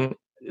conclusion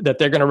that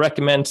they're going to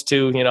recommend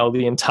to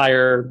the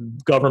entire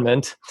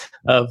government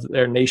of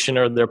their nation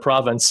or their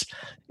province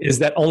is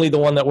that only the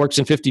one that works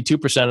in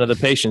 52% of the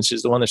patients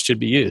is the one that should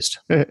be used.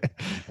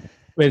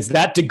 It's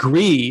that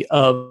degree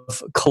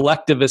of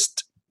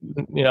collectivist,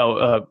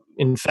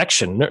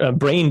 infection,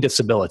 brain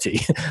disability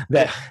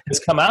that has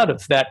come out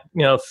of that,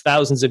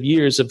 thousands of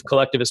years of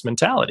collectivist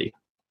mentality.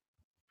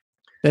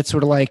 That's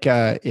sort of like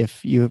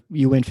if you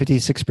win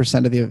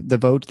 56% of the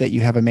vote, that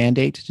you have a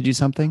mandate to do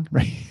something,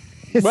 right?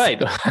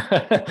 Right.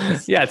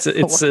 Yeah,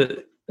 it's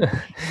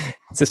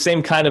the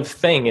same kind of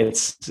thing.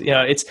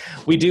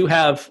 We do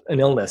have an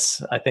illness.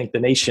 I think the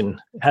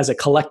nation has a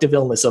collective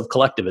illness of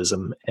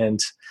collectivism, and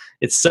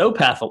it's so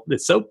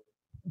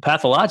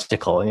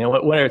pathological.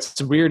 When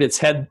it's reared its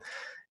head,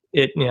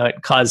 it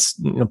caused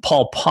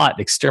Pol Pot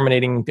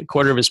exterminating a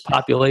quarter of his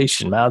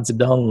population, Mao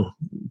Zedong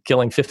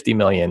killing 50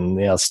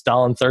 million,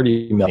 Stalin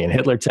 30 million,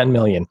 Hitler 10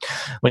 million.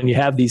 When you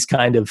have these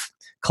kind of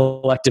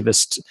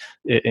collectivist,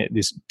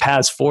 these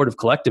paths forward of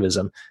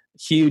collectivism,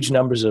 huge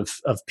numbers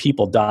of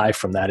people die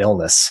from that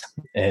illness.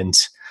 And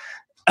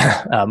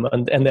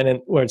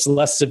then where it's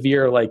less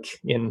severe, like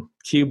in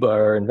Cuba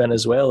or in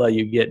Venezuela,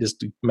 you get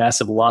just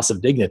massive loss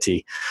of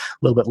dignity, a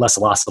little bit less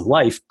loss of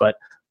life, but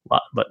a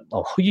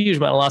huge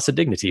amount of loss of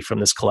dignity from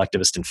this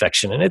collectivist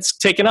infection. And it's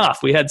taken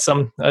off. We had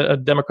a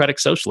Democratic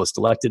socialist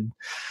elected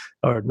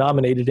or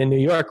nominated in New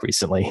York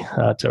recently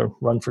to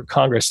run for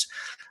Congress.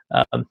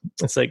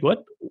 It's like,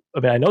 what? I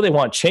mean, I know they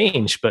want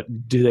change, but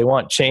do they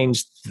want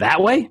change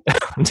that way?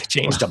 To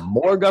change to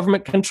more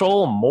government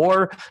control,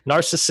 more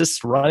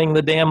narcissists running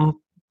the damn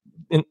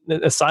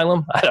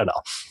asylum? I don't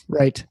know.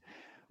 Right.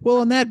 Well,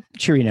 on that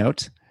cheery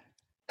note,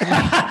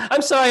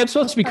 I'm sorry, I'm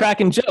supposed to be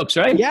cracking jokes,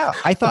 right? Yeah,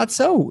 I thought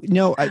so.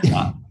 No,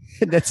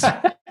 that's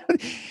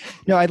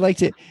no. I'd like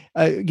to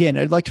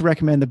I'd like to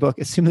recommend the book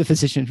Assume the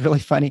Physician. It's really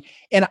funny,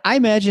 and I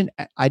imagine,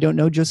 I don't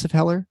know Joseph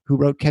Heller, who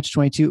wrote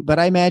Catch-22, but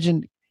I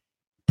imagine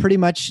pretty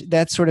much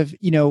that sort of,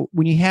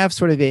 when you have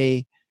sort of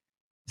a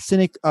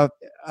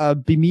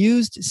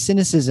bemused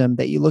cynicism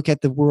that you look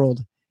at the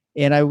world.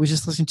 And I was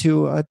just listening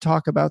to a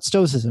talk about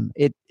Stoicism.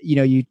 It's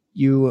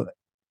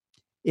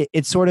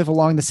sort of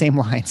along the same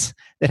lines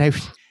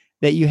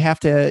that you have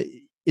to.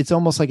 It's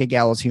almost like a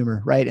gallows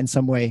humor, right, in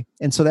some way.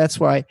 And so that's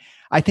why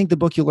I think the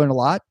book, you'll learn a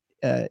lot,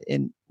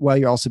 while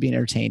you're also being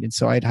entertained. And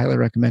so I'd highly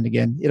recommend.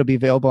 Again, it'll be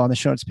available on the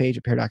show notes page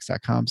at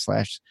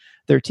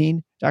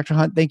paradox.com/13. Dr.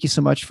 Hunt, thank you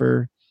so much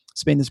for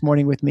spending this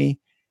morning with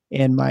me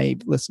and my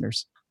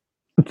listeners.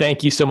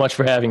 Thank you so much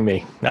for having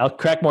me. I'll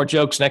crack more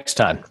jokes next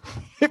time.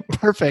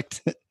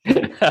 Perfect.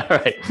 All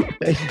right.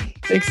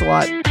 Thanks a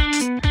lot.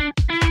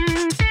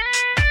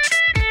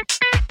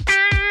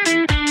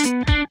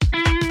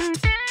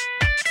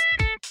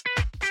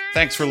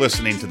 Thanks for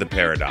listening to The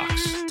Paradox.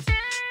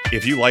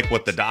 If you like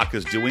what the doc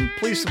is doing,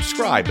 please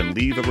subscribe and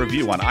leave a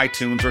review on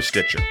iTunes or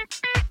Stitcher.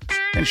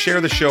 And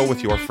share the show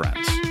with your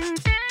friends.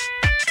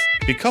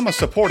 Become a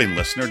supporting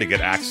listener to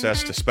get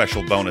access to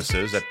special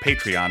bonuses at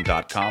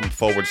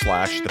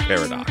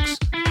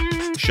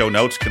patreon.com/theparadox. Show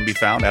notes can be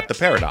found at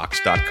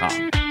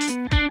theparadox.com.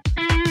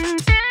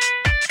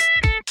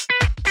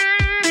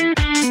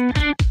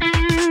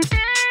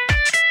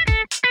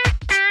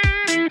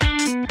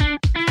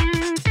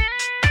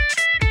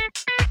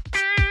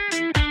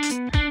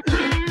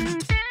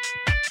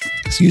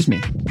 Excuse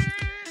me.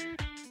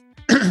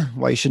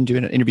 Why you shouldn't do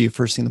an interview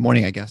first thing in the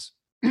morning, I guess.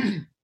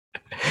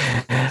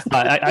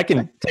 I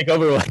can take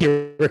over while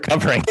you're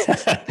recovering.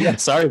 Yeah,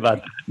 sorry about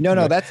that.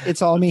 No,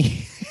 it's all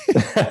me.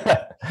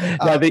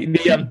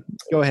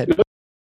 Go ahead.